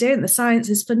to be doing, the science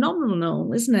is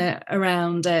phenomenal, isn't it,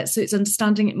 around it? So it's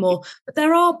understanding it more. But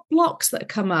there are blocks that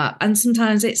come up, and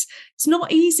sometimes it's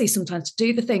not easy sometimes to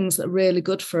do the things that are really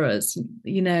good for us.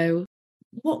 You know,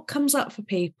 what comes up for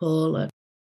people?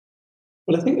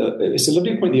 Well, I think it's a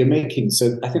lovely point that you're making.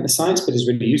 So I think the science bit is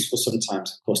really useful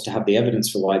sometimes, of course, to have the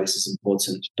evidence for why this is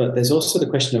important. But there's also the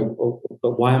question of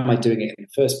but why am I doing it in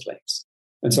the first place?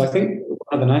 And so I think one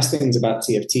of the nice things about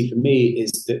TFT for me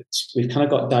is that we've kind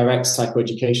of got direct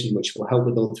psychoeducation, which will help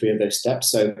with all 3 of those steps.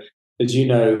 So as you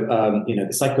know,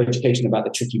 the psychoeducation about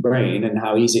the tricky brain and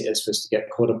how easy it is for us to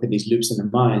get caught up in these loops in the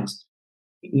mind,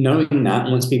 knowing that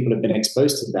once people have been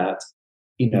exposed to that,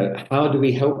 you know, how do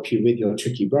we help you with your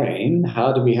tricky brain?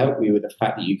 How do we help you with the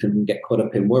fact that you can get caught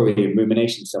up in worry and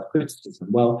rumination, self-criticism?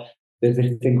 Well, there's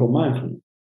this thing called mindfulness.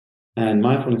 And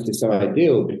mindfulness is so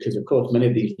ideal because, of course, many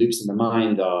of these loops in the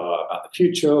mind are about the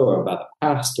future or about the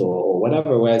past or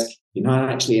whatever, whereas you're not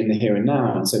actually in the here and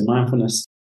now. And so mindfulness,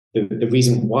 the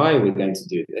reason why we're going to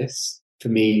do this, for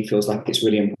me, feels like it's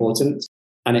really important.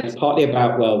 And it's partly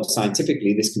about, well,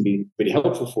 scientifically, this can be really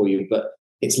helpful for you, but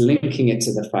it's linking it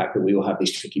to the fact that we all have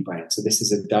these tricky brains. So this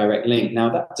is a direct link.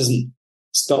 Now, that doesn't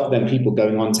stop then people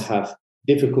going on to have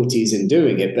difficulties in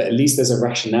doing it, but at least there's a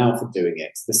rationale for doing it.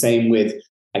 It's the same with,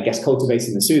 I guess,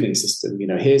 cultivating the soothing system.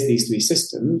 Here's these 3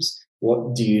 systems.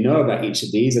 What do you know about each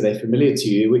of these? Are they familiar to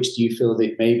you? Which do you feel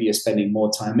that maybe you're spending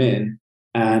more time in?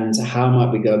 And how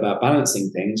might we go about balancing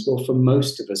things? Well, for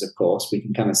most of us, of course, we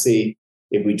can kind of see,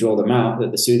 if we draw them out,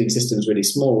 that the soothing system is really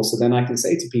small. So then I can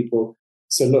say to people,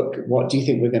 so look, what do you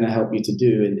think we're going to help you to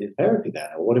do in therapy then?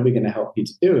 Or what are we going to help you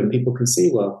to do? And people can see,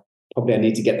 well, probably I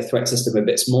need to get the threat system a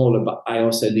bit smaller, but I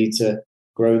also need to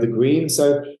grow the green.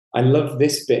 So I love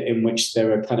this bit in which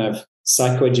there are kind of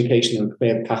psychoeducational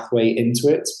clear pathway into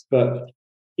it. But,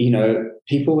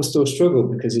 people will still struggle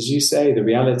because, as you say, the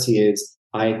reality is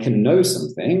I can know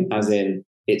something, as in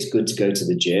it's good to go to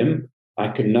the gym. I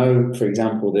can know, for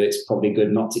example, that it's probably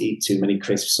good not to eat too many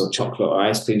crisps or chocolate or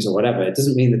ice creams or whatever. It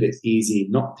doesn't mean that it's easy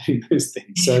not doing those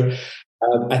things. So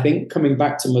I think coming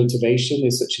back to motivation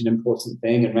is such an important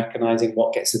thing, and recognizing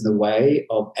what gets in the way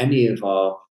of any of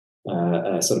our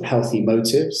sort of healthy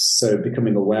motives. So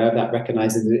becoming aware of that,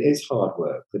 recognizing that it is hard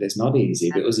work, that it's not easy.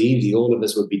 If it was easy, all of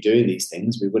us would be doing these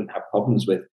things. We wouldn't have problems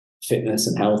with fitness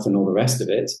and health and all the rest of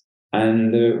it.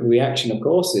 And the reaction, of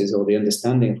course, or the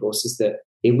understanding, of course, is that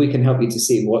if we can help you to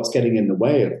see what's getting in the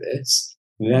way of this,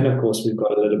 then, of course, we've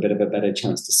got a little bit of a better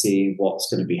chance to see what's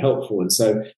going to be helpful. And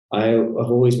so I've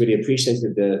always really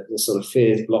appreciated the sort of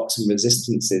fears, blocks, and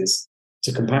resistances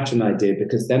to compassion idea,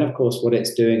 because then, of course, what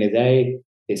it's doing is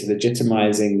it's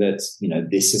legitimizing that,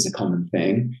 this is a common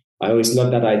thing. I always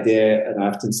love that idea. And I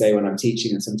often say when I'm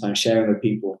teaching and sometimes sharing with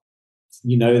people,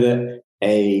 that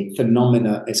a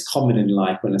phenomena is common in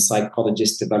life when a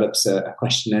psychologist develops a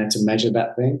questionnaire to measure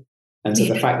that thing. And so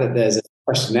the fact that there's a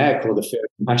questionnaire called the Fear of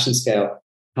Compassion Scale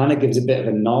kind of gives a bit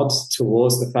of a nod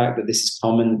towards the fact that this is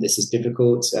common, this is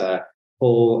difficult.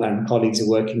 Paul and colleagues are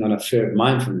working on a fear of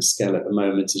mindfulness scale at the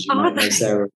moment, as you might know,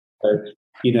 Sarah. So,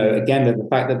 again, the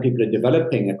fact that people are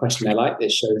developing a questionnaire like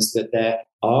this shows that there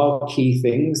are key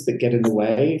things that get in the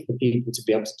way for people to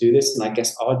be able to do this. And I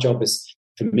guess our job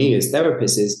for me as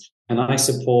therapists is, and I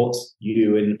support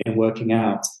you in working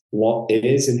out what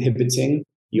is inhibiting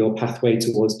your pathway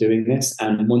towards doing this.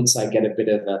 And once I get a bit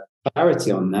of a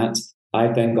clarity on that,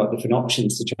 I've then got different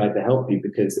options to try to help you,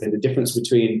 because there's a difference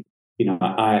between,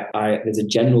 there's a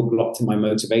general block to my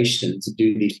motivation to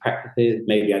do these practices.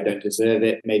 Maybe I don't deserve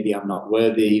it. Maybe I'm not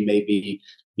worthy. Maybe,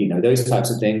 those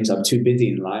types of things. I'm too busy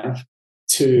in life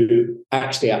to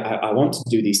actually, I want to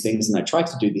do these things and I try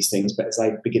to do these things. But as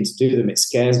I begin to do them, it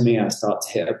scares me. I start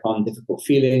to hit upon difficult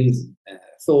feelings,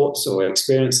 thoughts or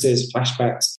experiences,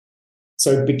 flashbacks.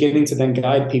 So beginning to then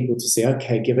guide people to say,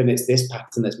 okay, given it's this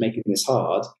pattern that's making this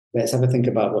hard, let's have a think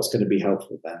about what's going to be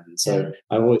helpful then. And so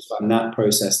I always find that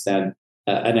process then,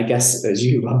 and I guess as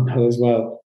you well know as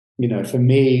well, for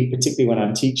me, particularly when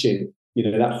I'm teaching,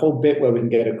 that whole bit where we can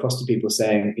get across to people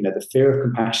saying, the fear of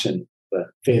compassion, the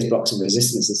fears, blocks, and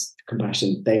resistances to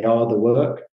compassion, they are the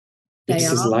work.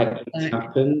 This is likely to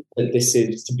happen, that this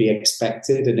is to be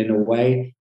expected, and in a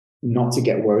way, not to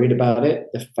get worried about it.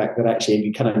 The fact that actually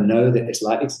you kind of know that it's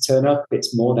likely to turn up,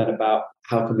 it's more than about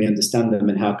how can we understand them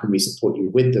and how can we support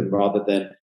you with them, rather than,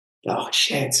 oh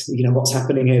shit, what's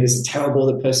happening here? This is terrible.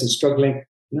 The person's struggling.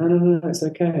 No, it's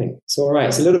okay. It's all right.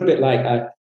 It's a little bit like,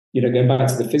 going back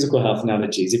to the physical health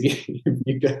analogies. If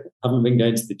you haven't been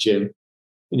going to the gym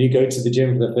and you go to the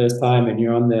gym for the first time and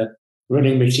you're on the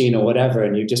running machine or whatever,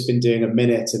 and you've just been doing a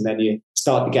minute and then you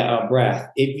start to get out of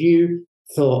breath. If you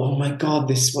thought, oh my God,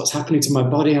 what's happening to my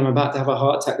body? I'm about to have a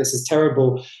heart attack. This is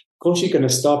terrible. Of course, you're going to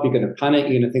stop. You're going to panic.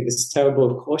 You're going to think this is terrible.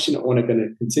 Of course, you're not going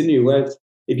to continue. Whereas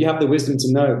if you have the wisdom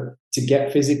to know to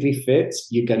get physically fit,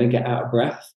 you're going to get out of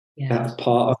breath. Yeah. That's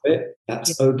part of it.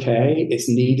 That's okay. It's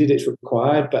needed. It's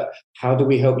required. But how do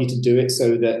we help you to do it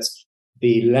so that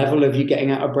the level of you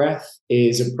getting out of breath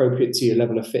is appropriate to your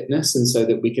level of fitness, and so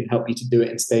that we can help you to do it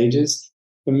in stages?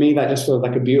 For me, that just feels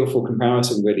like a beautiful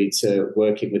comparison, really, to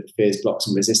working with fears, blocks,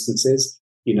 and resistances.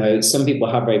 Some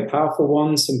people have very powerful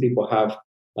ones. Some people have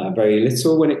very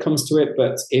little when it comes to it.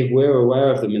 But if we're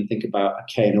aware of them and think about,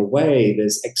 okay, in a way,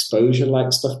 there's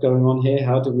exposure-like stuff going on here.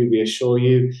 How do we reassure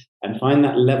you and find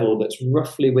that level that's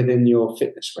roughly within your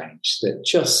fitness range, that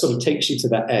just sort of takes you to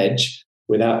that edge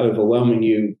without overwhelming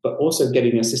you, but also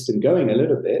getting your system going a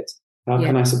little bit? How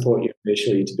can I support you and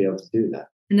reassure you to be able to do that?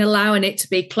 And allowing it to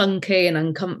be clunky and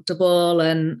uncomfortable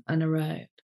and around.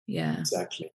 Yeah.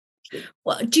 Exactly.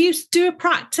 Well, do you do a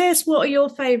practice? What are your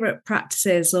favourite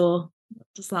practices, or what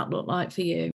does that look like for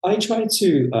you? I try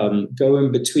to go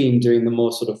in between doing the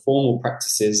more sort of formal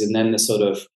practices and then the sort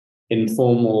of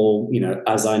informal,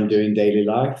 as I'm doing daily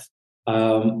life.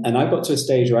 And I got to a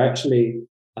stage where I actually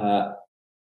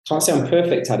can't say I'm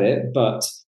perfect at it, but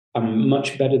I'm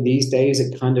much better these days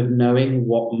at kind of knowing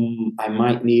what I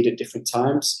might need at different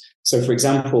times. So, for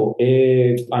example,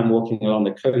 if I'm walking along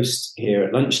the coast here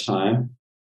at lunchtime,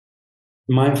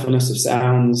 mindfulness of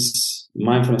sounds,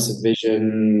 mindfulness of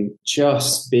vision,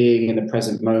 just being in the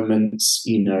present moment,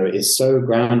 is so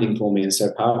grounding for me and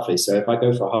so powerful. So if I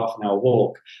go for a half an hour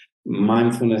walk,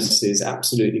 mindfulness is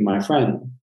absolutely my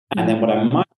friend. And then what I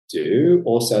might do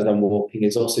also as I'm walking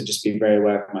is also just be very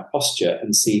aware of my posture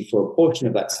and see for a portion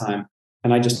of that time,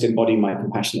 can I just embody my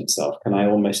compassionate self? Can I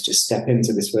almost just step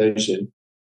into this version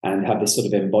and have this sort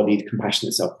of embodied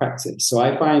compassionate self practice? So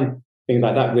I find things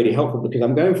like that really helpful because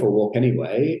I'm going for a walk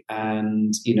anyway.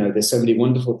 And, there's so many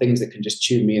wonderful things that can just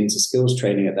tune me into skills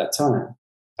training at that time.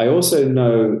 I also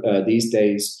know these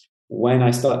days when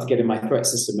I start to get in my threat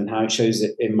system and how it shows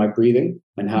it in my breathing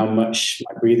and how much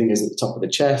my breathing is at the top of the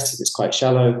chest, it's quite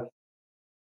shallow.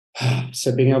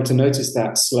 So being able to notice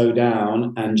that, slow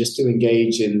down, and just to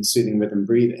engage in soothing rhythm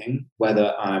breathing,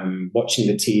 whether I'm watching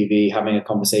the TV, having a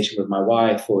conversation with my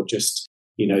wife, or just,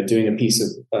 doing a piece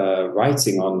of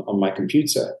writing on my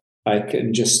computer, I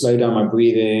can just slow down my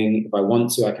breathing. If I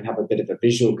want to, I can have a bit of a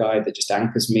visual guide that just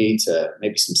anchors me to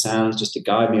maybe some sounds just to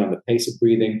guide me on the pace of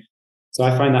breathing. So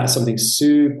I find that something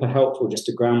super helpful just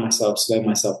to ground myself, slow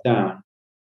myself down.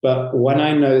 But when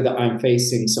I know that I'm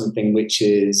facing something which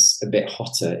is a bit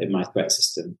hotter in my threat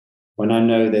system, when I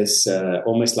know there's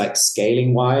almost like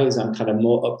scaling wise, I'm kind of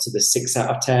more up to the 6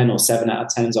 out of 10 or 7 out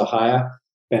of 10s or higher,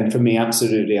 then for me,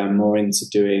 absolutely, I'm more into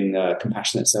doing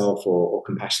compassionate self or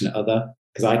compassionate other,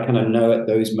 because I kind of know at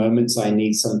those moments I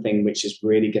need something which is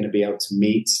really going to be able to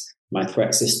meet my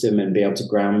threat system and be able to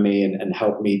ground me and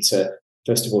help me to,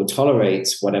 first of all, tolerate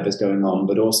whatever's going on,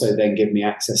 but also then give me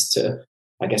access to,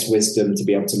 I guess, wisdom to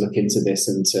be able to look into this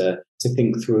and to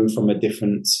think through from a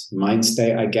different mind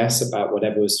state, I guess, about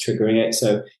whatever was triggering it.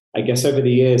 So I guess over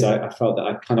the years, I felt that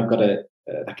I kind of got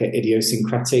like an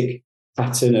idiosyncratic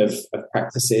pattern of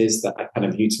practices that I kind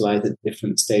of utilize at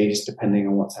different stages depending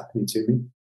on what's happening to me.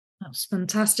 That's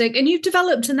fantastic. And you've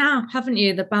developed an app, haven't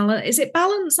you? The Balance, is it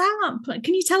Balance app?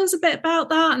 Can you tell us a bit about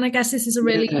that? And I guess this is a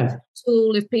really useful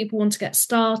tool if people want to get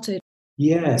started.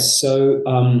 Yeah. So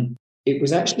it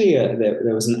was actually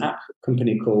there was an app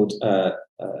company called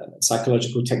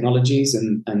Psychological Technologies,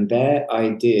 and their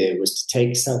idea was to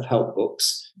take self-help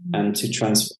books and to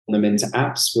transform them into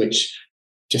apps, which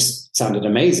just sounded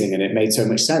amazing and it made so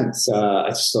much sense. I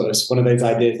just thought it was one of those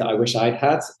ideas that I wish I'd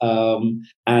had.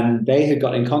 And they had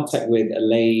got in contact with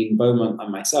Elaine Beaumont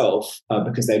and myself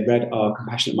because they'd read our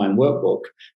Compassionate Mind workbook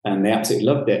and they absolutely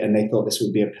loved it. And they thought this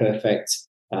would be a perfect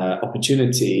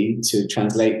opportunity to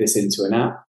translate this into an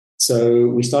app. So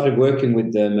we started working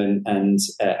with them and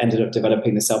ended up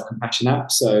developing the Self-Compassion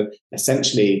app. So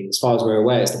essentially, as far as we're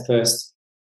aware, it's the first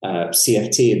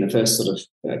CFT and the first sort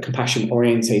of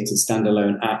compassion-orientated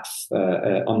standalone app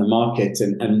on the market.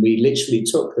 And we literally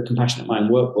took the Compassionate Mind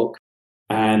workbook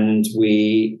and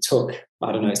we took,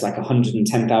 I don't know, it's like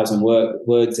 110,000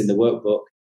 words in the workbook,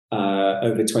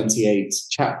 over 28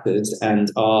 chapters.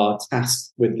 And our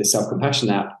task with the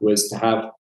Self-Compassion app was to have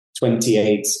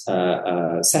 28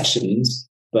 sessions,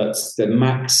 but the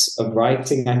max of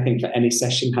writing, I think, for any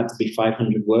session had to be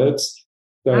 500 words.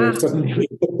 So suddenly we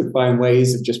had to find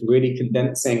ways of just really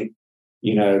condensing,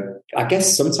 I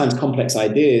guess sometimes complex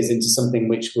ideas into something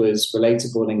which was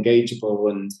relatable, engageable,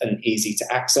 and easy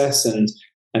to access.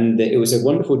 And it was a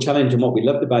wonderful challenge. And what we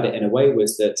loved about it in a way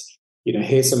was that,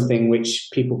 here's something which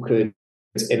people could,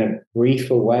 in a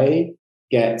briefer way,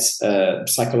 get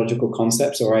psychological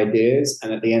concepts or ideas.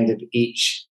 And at the end of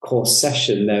each course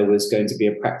session, there was going to be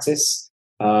a practice.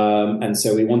 And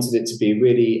so we wanted it to be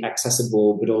really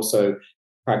accessible, but also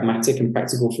pragmatic and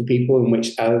practical for people, in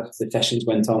which as the sessions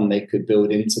went on, they could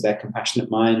build into their compassionate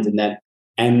mind and then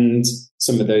end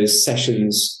some of those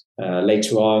sessions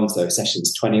later on, so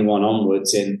sessions 21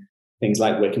 onwards, in things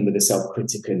like working with the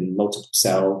self-critic and multiple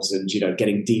selves and,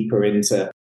 getting deeper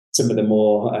into some of the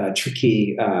more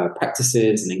tricky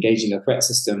practices and engaging a threat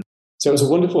system. So it was a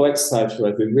wonderful exercise for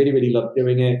us. We really, really loved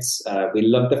doing it. We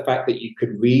loved the fact that you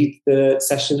could read the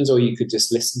sessions or you could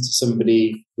just listen to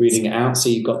somebody reading it out. So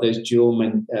you've got those dual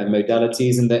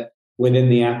modalities, and that within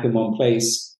the app in one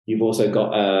place, you've also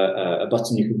got a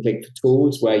button you can click for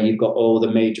tools where you've got all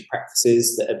the major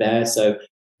practices that are there. So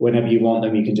whenever you want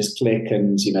them, you can just click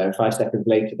and, 5 seconds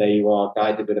later, there you are,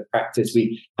 guided with a practice.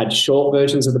 We had short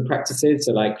versions of the practices,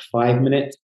 so like 5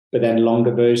 minutes, but then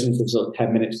longer versions of sort of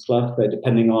 10 minutes plus, so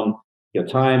depending on your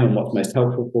time and what's most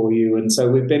helpful for you. And so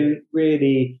we've been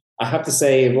really, I have to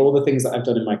say, of all the things that I've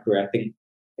done in my career, I think,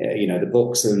 the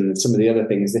books and some of the other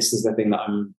things, this is the thing that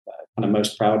I'm kind of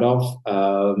most proud of.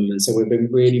 And so we've been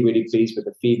really, really pleased with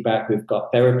the feedback. We've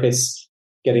got therapists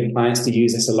getting clients to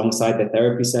use this alongside their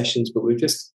therapy sessions, but we've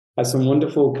just had some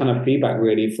wonderful kind of feedback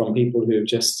really from people who have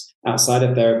just outside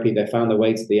of therapy, they found their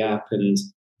way to the app and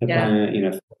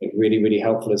have really, really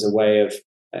helpful as a way of,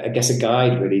 I guess, a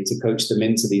guide really to coach them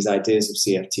into these ideas of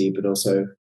CFT, but also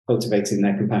cultivating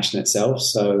their compassionate self.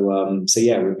 So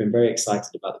yeah, we've been very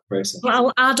excited about the process.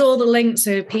 Well, I'll add all the links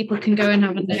so people can go and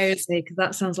have a nosy, because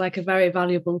that sounds like a very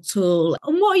valuable tool.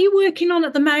 And what are you working on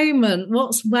at the moment?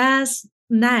 Where's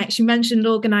next? You mentioned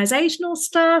organizational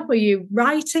stuff. Are you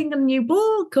writing a new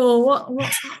book, or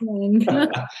what's happening?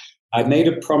 I made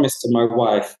a promise to my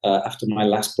wife after my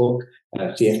last book,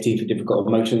 CFT for Difficult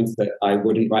Emotions, that I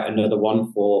wouldn't write another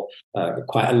one for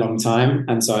quite a long time.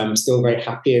 And so I'm still very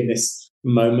happy in this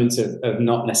moment of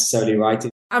not necessarily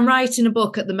writing. I'm writing a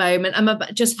book at the moment. I'm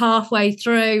just halfway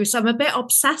through. So I'm a bit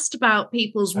obsessed about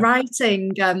people's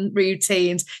writing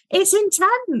routines. It's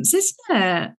intense, isn't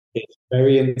it? It's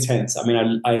very intense. I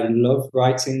mean, I love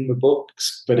writing the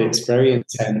books, but it's very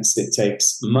intense. It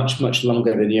takes much, much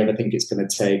longer than you ever think it's going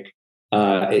to take.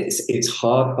 It's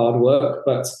hard work,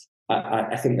 but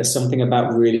I think there's something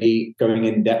about really going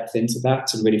in depth into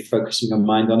that and really focusing your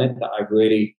mind on it that I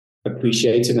really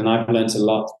appreciated. And I've learned a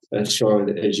lot, as sure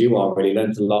as you already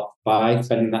learned a lot by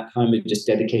spending that time and just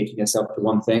dedicating yourself to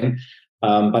one thing.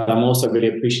 But I'm also really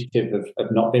appreciative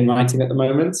of not been writing at the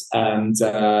moment, and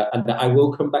that I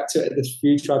will come back to it in the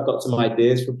future. I've got some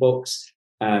ideas for books,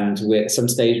 and at some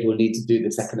stage we'll need to do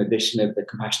the second edition of the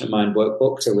Compassionate Mind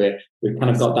workbook. So we've kind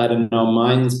of got that in our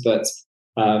minds. But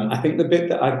I think the bit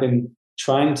that I've been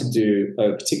trying to do,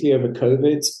 particularly over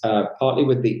COVID, partly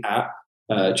with the app,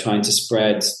 trying to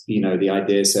spread, the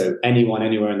idea so anyone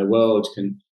anywhere in the world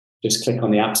can just click on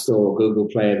the App Store or Google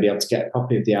Play and be able to get a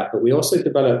copy of the app. But we also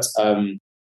developed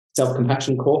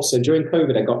self-compassion course. So during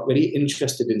COVID, I got really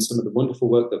interested in some of the wonderful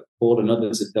work that Paul and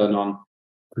others had done on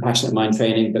compassionate mind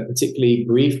training, but particularly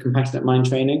brief compassionate mind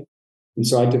training. And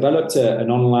so I developed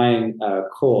an online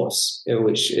course,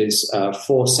 which is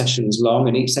 4 sessions long,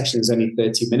 and each session is only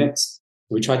 30 minutes.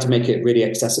 We tried to make it really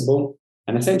accessible.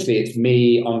 And essentially, it's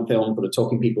me on film sort of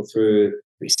talking people through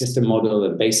the system model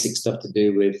and basic stuff to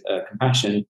do with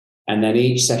compassion. And then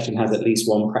each session has at least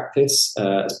one practice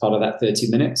as part of that 30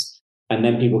 minutes. And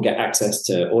then people get access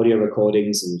to audio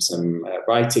recordings and some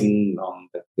writing on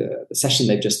the session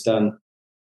they've just done.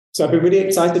 So I've been really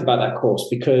excited about that course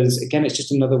because, again, it's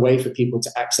just another way for people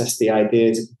to access the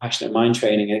ideas of compassionate mind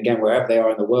training. And again, wherever they are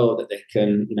in the world, that they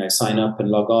can, sign up and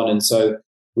log on. And so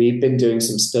we've been doing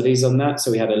some studies on that.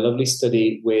 So we had a lovely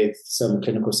study with some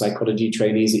clinical psychology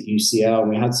trainees at UCL, and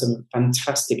we had some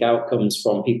fantastic outcomes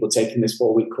from people taking this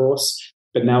 4-week course.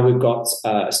 But now we've got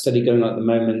a study going on at the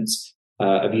moment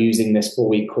of using this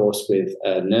 4-week course with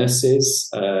nurses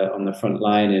on the front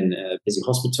line in a busy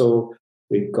hospital.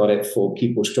 We've got it for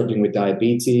people struggling with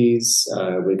diabetes.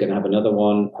 We're going to have another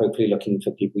one, hopefully looking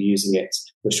for people using it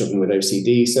who are struggling with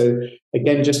OCD. So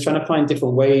again, just trying to find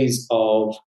different ways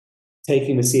of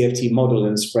taking the CFT model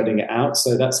and spreading it out.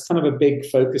 So that's kind of a big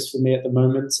focus for me at the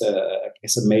moment. I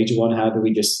guess a major one. How do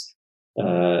we just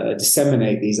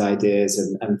disseminate these ideas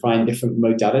and find different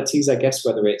modalities, I guess,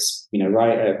 whether it's,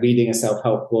 reading a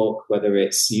self-help book, whether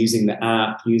it's using the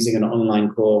app, using an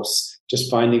online course,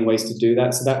 just finding ways to do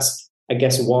that. So that's, I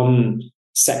guess, one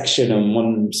section and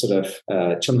one sort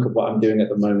of chunk of what I'm doing at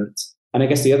the moment. And I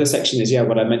guess the other section is,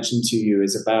 what I mentioned to you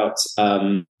is about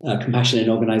compassion in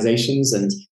organizations. And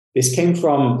this came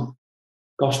from,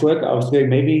 work I was doing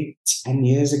maybe 10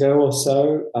 years ago or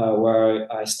so,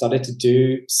 where I started to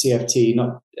do CFT,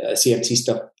 not CFT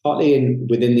stuff, partly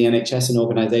within the NHS and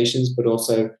organizations, but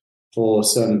also for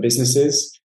some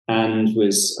businesses. And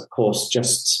was, of course,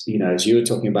 just, as you were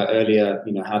talking about earlier,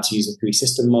 how to use a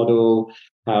 3-system model,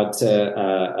 how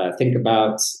to think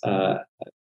about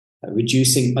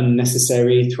reducing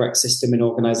unnecessary threat system in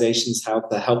organizations, how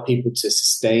to help people to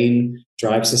sustain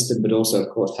drive system, but also, of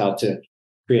course, how to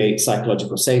create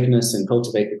psychological safeness and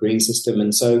cultivate the green system.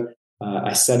 And so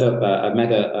I set up, I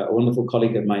met a wonderful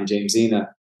colleague of mine, James Zena,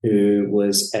 who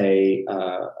was a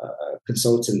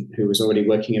consultant who was already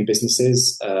working in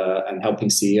businesses and helping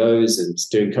CEOs and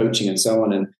doing coaching and so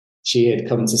on. And she had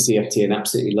come to CFT and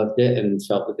absolutely loved it and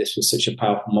felt that this was such a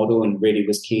powerful model and really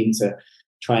was keen to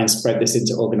try and spread this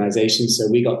into organizations.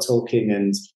 So we got talking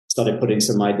and started putting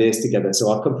some ideas together.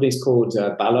 So our company is called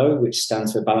BALO, which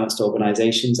stands for Balanced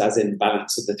Organizations, as in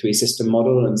balance of the 3-system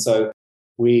model. And so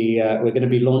we're going to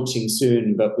be launching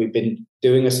soon, but we've been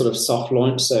doing a sort of soft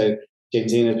launch. So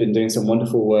James Ian has been doing some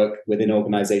wonderful work within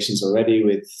organizations already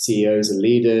with CEOs and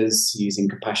leaders using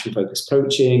compassion-focused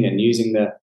coaching and using the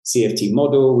CFT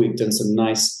model. We've done some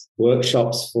nice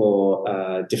workshops for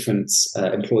different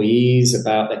employees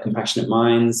about their compassionate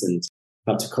minds and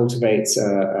how to cultivate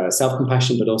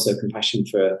self-compassion, but also compassion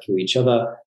for each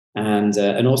other.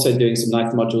 And also doing some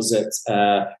nice modules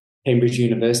at Cambridge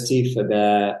University for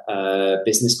their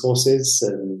business courses.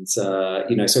 And,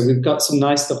 so we've got some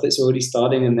nice stuff that's already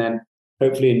starting. And then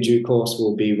hopefully in due course,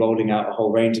 we'll be rolling out a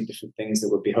whole range of different things that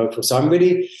would be hopeful. So I'm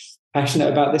really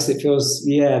passionate about this. It feels,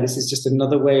 this is just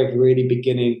another way of really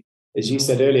beginning, as you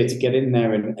said earlier, to get in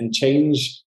there and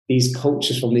change these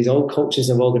cultures from these old cultures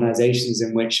of organizations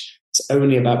in which it's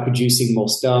only about producing more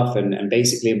stuff and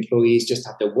basically employees just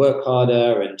have to work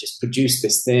harder and just produce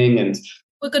this thing. And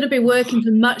we're going to be working for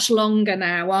much longer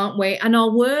now, aren't we? And our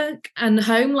work and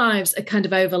home lives are kind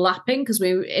of overlapping because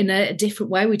we're in a different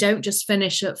way. We don't just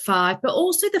finish at 5, but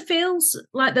also there feels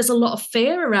like there's a lot of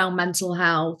fear around mental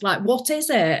health. Like, what is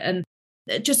it? And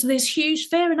just this huge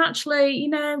fear. And actually,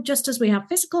 just as we have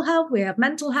physical health, we have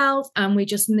mental health, and we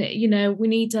just, we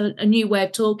need a new way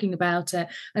of talking about it.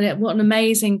 And what an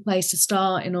amazing place to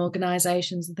start in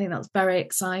organisations. I think that's very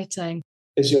exciting.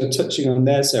 As you're touching on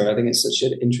there, Sarah, I think it's such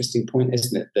an interesting point,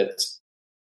 isn't it? That,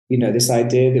 this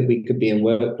idea that we could be in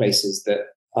workplaces that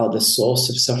are the source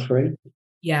of suffering.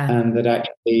 Yeah. And that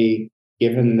actually,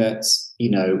 given that,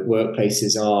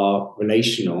 workplaces are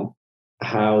relational,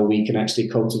 how we can actually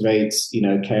cultivate,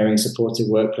 caring, supportive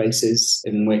workplaces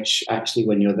in which actually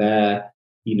when you're there,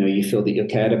 you feel that you're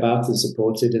cared about and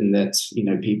supported and that,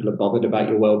 people are bothered about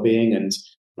your well-being. And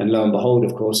lo and behold,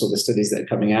 of course, all the studies that are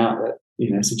coming out that,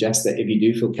 suggest that if you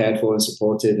do feel cared for and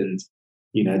supported and,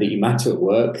 that you matter at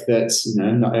work, that,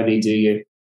 not only do you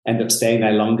end up staying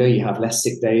there longer, you have less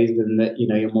sick days, and that,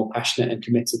 you're more passionate and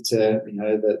committed to,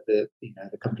 the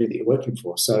company that you're working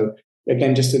for. So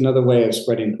again, just another way of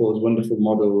spreading Paul's wonderful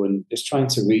model and just trying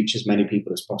to reach as many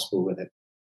people as possible with it.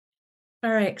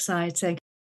 Very exciting.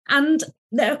 And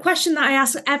the question that I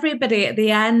ask everybody at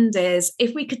the end is,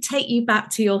 if we could take you back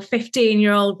to your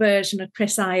 15-year-old version of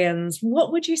Chris Irons,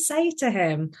 what would you say to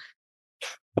him?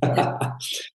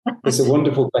 It's a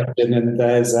wonderful question. And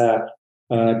there's,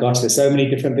 there's so many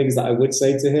different things that I would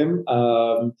say to him.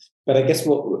 But I guess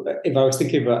if I was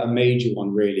thinking about a major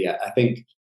one, really, I think,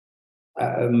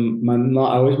 I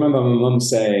always remember my mum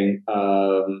saying,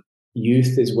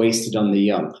 youth is wasted on the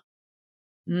young.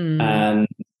 And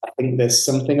I think there's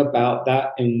something about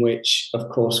that in which, of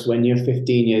course, when you're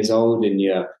 15 years old and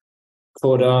you're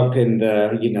caught up in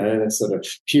the sort of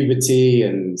puberty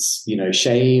and,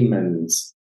 shame and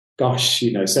gosh,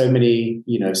 so many,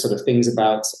 sort of things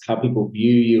about how people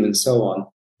view you and so on.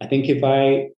 I think if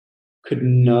I could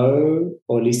know,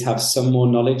 or at least have some more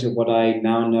knowledge of what I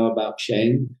now know about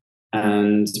shame,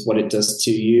 and what it does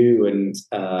to you and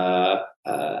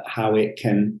how it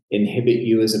can inhibit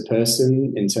you as a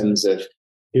person in terms of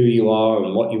who you are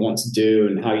and what you want to do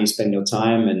and how you spend your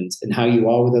time and how you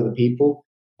are with other people.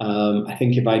 I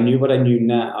think if I knew what I knew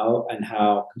now and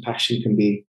how compassion can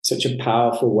be such a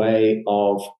powerful way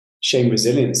of shame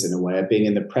resilience, in a way of being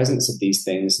in the presence of these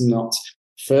things, not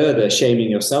further shaming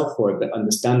yourself for it, but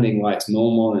understanding why it's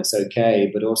normal and it's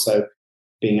okay, but also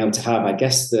being able to have, I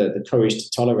guess, the courage to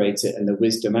tolerate it and the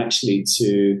wisdom actually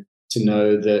to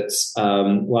know that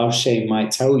while shame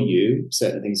might tell you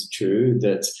certain things are true,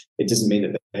 that it doesn't mean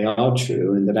that they are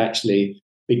true, and that actually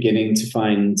beginning to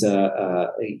find,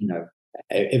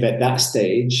 if at that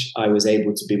stage I was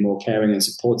able to be more caring and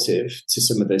supportive to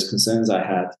some of those concerns I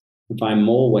had, and find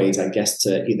more ways, I guess,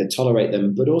 to either tolerate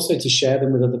them, but also to share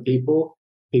them with other people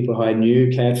who I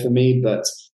knew cared for me, but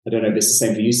I don't know if it's the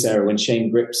same for you, Sarah. When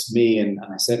shame grips me, and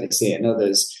I certainly see it in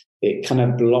others, it kind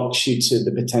of blocks you to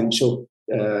the potential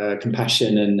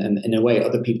compassion and in a way,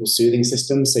 other people's soothing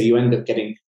systems. So you end up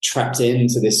getting trapped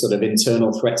into this sort of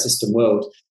internal threat system world.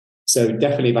 So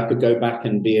definitely, if I could go back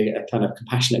and be a kind of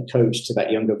compassionate coach to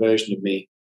that younger version of me,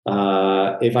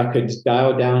 if I could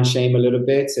dial down shame a little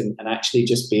bit and actually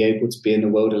just be able to be in the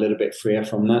world a little bit freer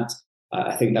from that,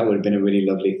 I think that would have been a really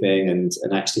lovely thing and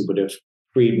actually would have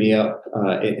freed me up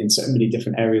in so many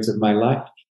different areas of my life.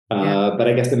 But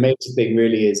I guess the major thing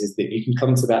really is that you can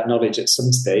come to that knowledge at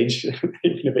some stage, even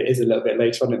if it is a little bit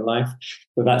later on in life,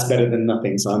 but that's better than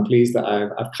nothing. So I'm pleased that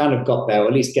I've kind of got there, or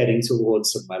at least getting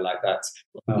towards somewhere like that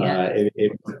in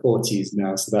my 40s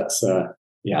now. So that's, I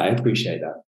appreciate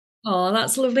that. Oh,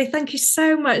 that's lovely. Thank you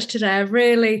so much today. I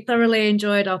really thoroughly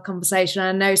enjoyed our conversation.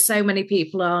 I know so many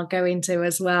people are going to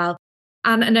as well.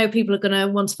 And I know people are going to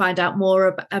want to find out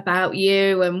more about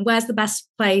you, and where's the best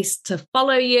place to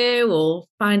follow you or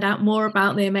find out more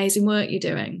about the amazing work you're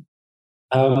doing?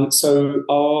 So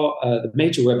the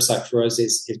major website for us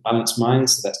is Balanced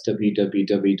Minds. So that's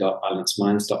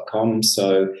www.balancedminds.com.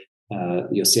 So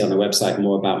you'll see on the website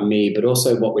more about me, but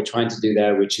also what we're trying to do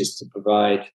there, which is to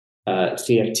provide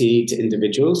CFT to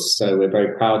individuals. So we're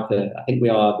very proud that I think we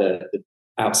are the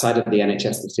outside of the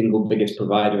NHS, the single biggest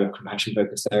provider of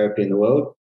compassion-focused therapy in the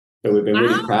world. So we've been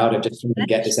really proud of just trying to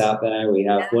get this out there. We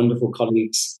have wonderful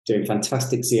colleagues doing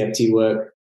fantastic CFT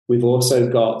work. We've also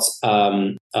got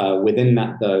within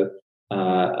that, though,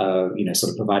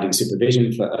 sort of providing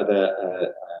supervision for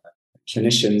other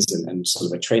clinicians and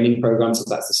sort of a training program. So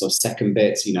that's the sort of second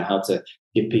bit, how to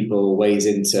give people ways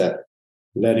into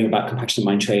learning about compassionate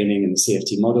mind training and the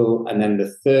CFT model. And then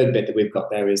the third bit that we've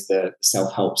got there is the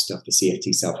self-help stuff, the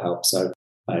CFT self-help. So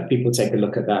if people take a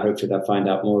look at that, hopefully they'll find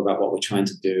out more about what we're trying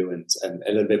to do and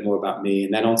a little bit more about me.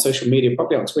 And then on social media,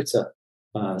 probably on Twitter.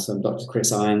 So I'm Dr.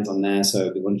 Chris Irons on there. So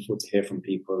it'd be wonderful to hear from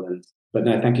people. But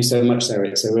no, thank you so much, Sarah.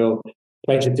 It's a real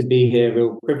pleasure to be here,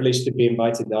 real privilege to be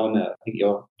invited on. I think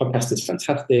your podcast is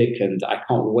fantastic and I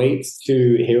can't wait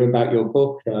to hear about your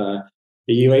book.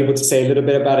 Are you able to say a little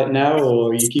bit about it now,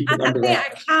 or you keep it under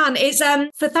wraps? I can. It's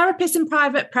for therapists in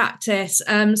private practice.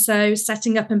 So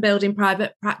setting up and building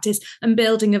private practice and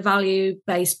building a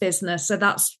value-based business. So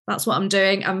that's what I'm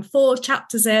doing. I'm 4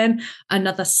 chapters in,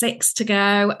 another 6 to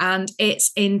go, and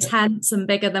it's intense and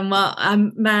bigger than what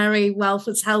Mary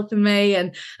Welford's helping me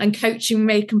and coaching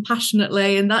me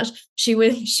compassionately. And that she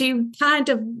kind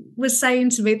of was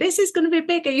saying to me, "This is going to be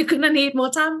bigger. You're going to need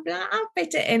more time." I'll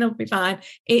fit it in. I'll be fine.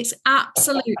 It's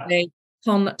absolutely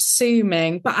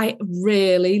consuming, but I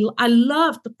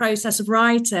love the process of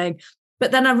writing. But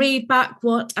then I read back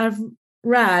what I've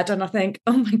read and I think,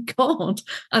 oh my God.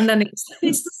 And then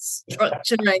it's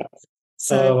structuring.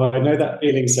 So I know that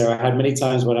feeling, Sarah. I had many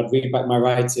times when I'd read back my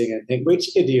writing and think,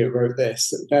 which idiot wrote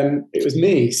this? And then it was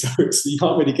me. So you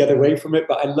can't really get away from it.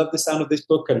 But I love the sound of this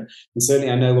book. And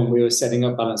certainly I know when we were setting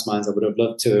up Balanced Minds, I would have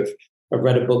loved to have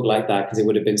read a book like that because it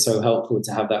would have been so helpful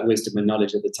to have that wisdom and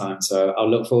knowledge at the time. So I'll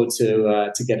look forward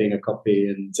to getting a copy.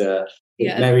 And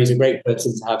Mary's a great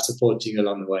person to have supporting you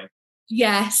along the way.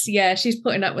 Yes, yeah, she's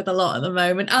putting up with a lot at the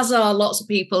moment, as are lots of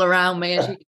people around me, as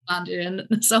you can imagine.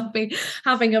 So I'll be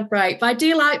having a break. But I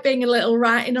do like being a little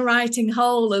in a writing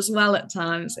hole as well at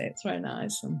times. It's very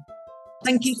nice. And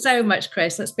thank you so much,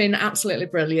 Chris. That's been absolutely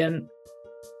brilliant.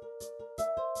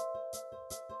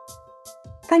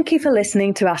 Thank you for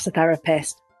listening to Ask the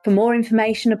Therapist. For more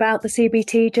information about the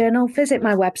CBT Journal, visit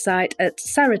my website at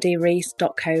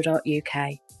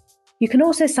sarahdrees.co.uk. You can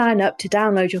also sign up to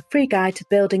download your free guide to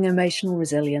building emotional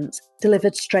resilience,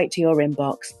 delivered straight to your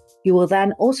inbox. You will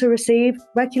then also receive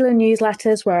regular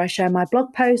newsletters where I share my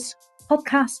blog posts,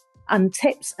 podcasts, and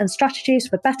tips and strategies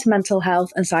for better mental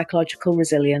health and psychological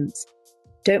resilience.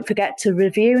 Don't forget to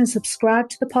review and subscribe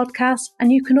to the podcast,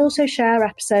 and you can also share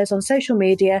episodes on social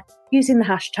media using the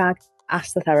hashtag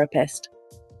AskTheTherapist.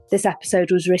 This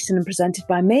episode was written and presented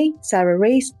by me, Sarah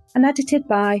Rees, and edited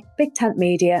by Big Tent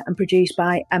Media and produced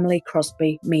by Emily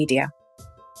Crosby Media.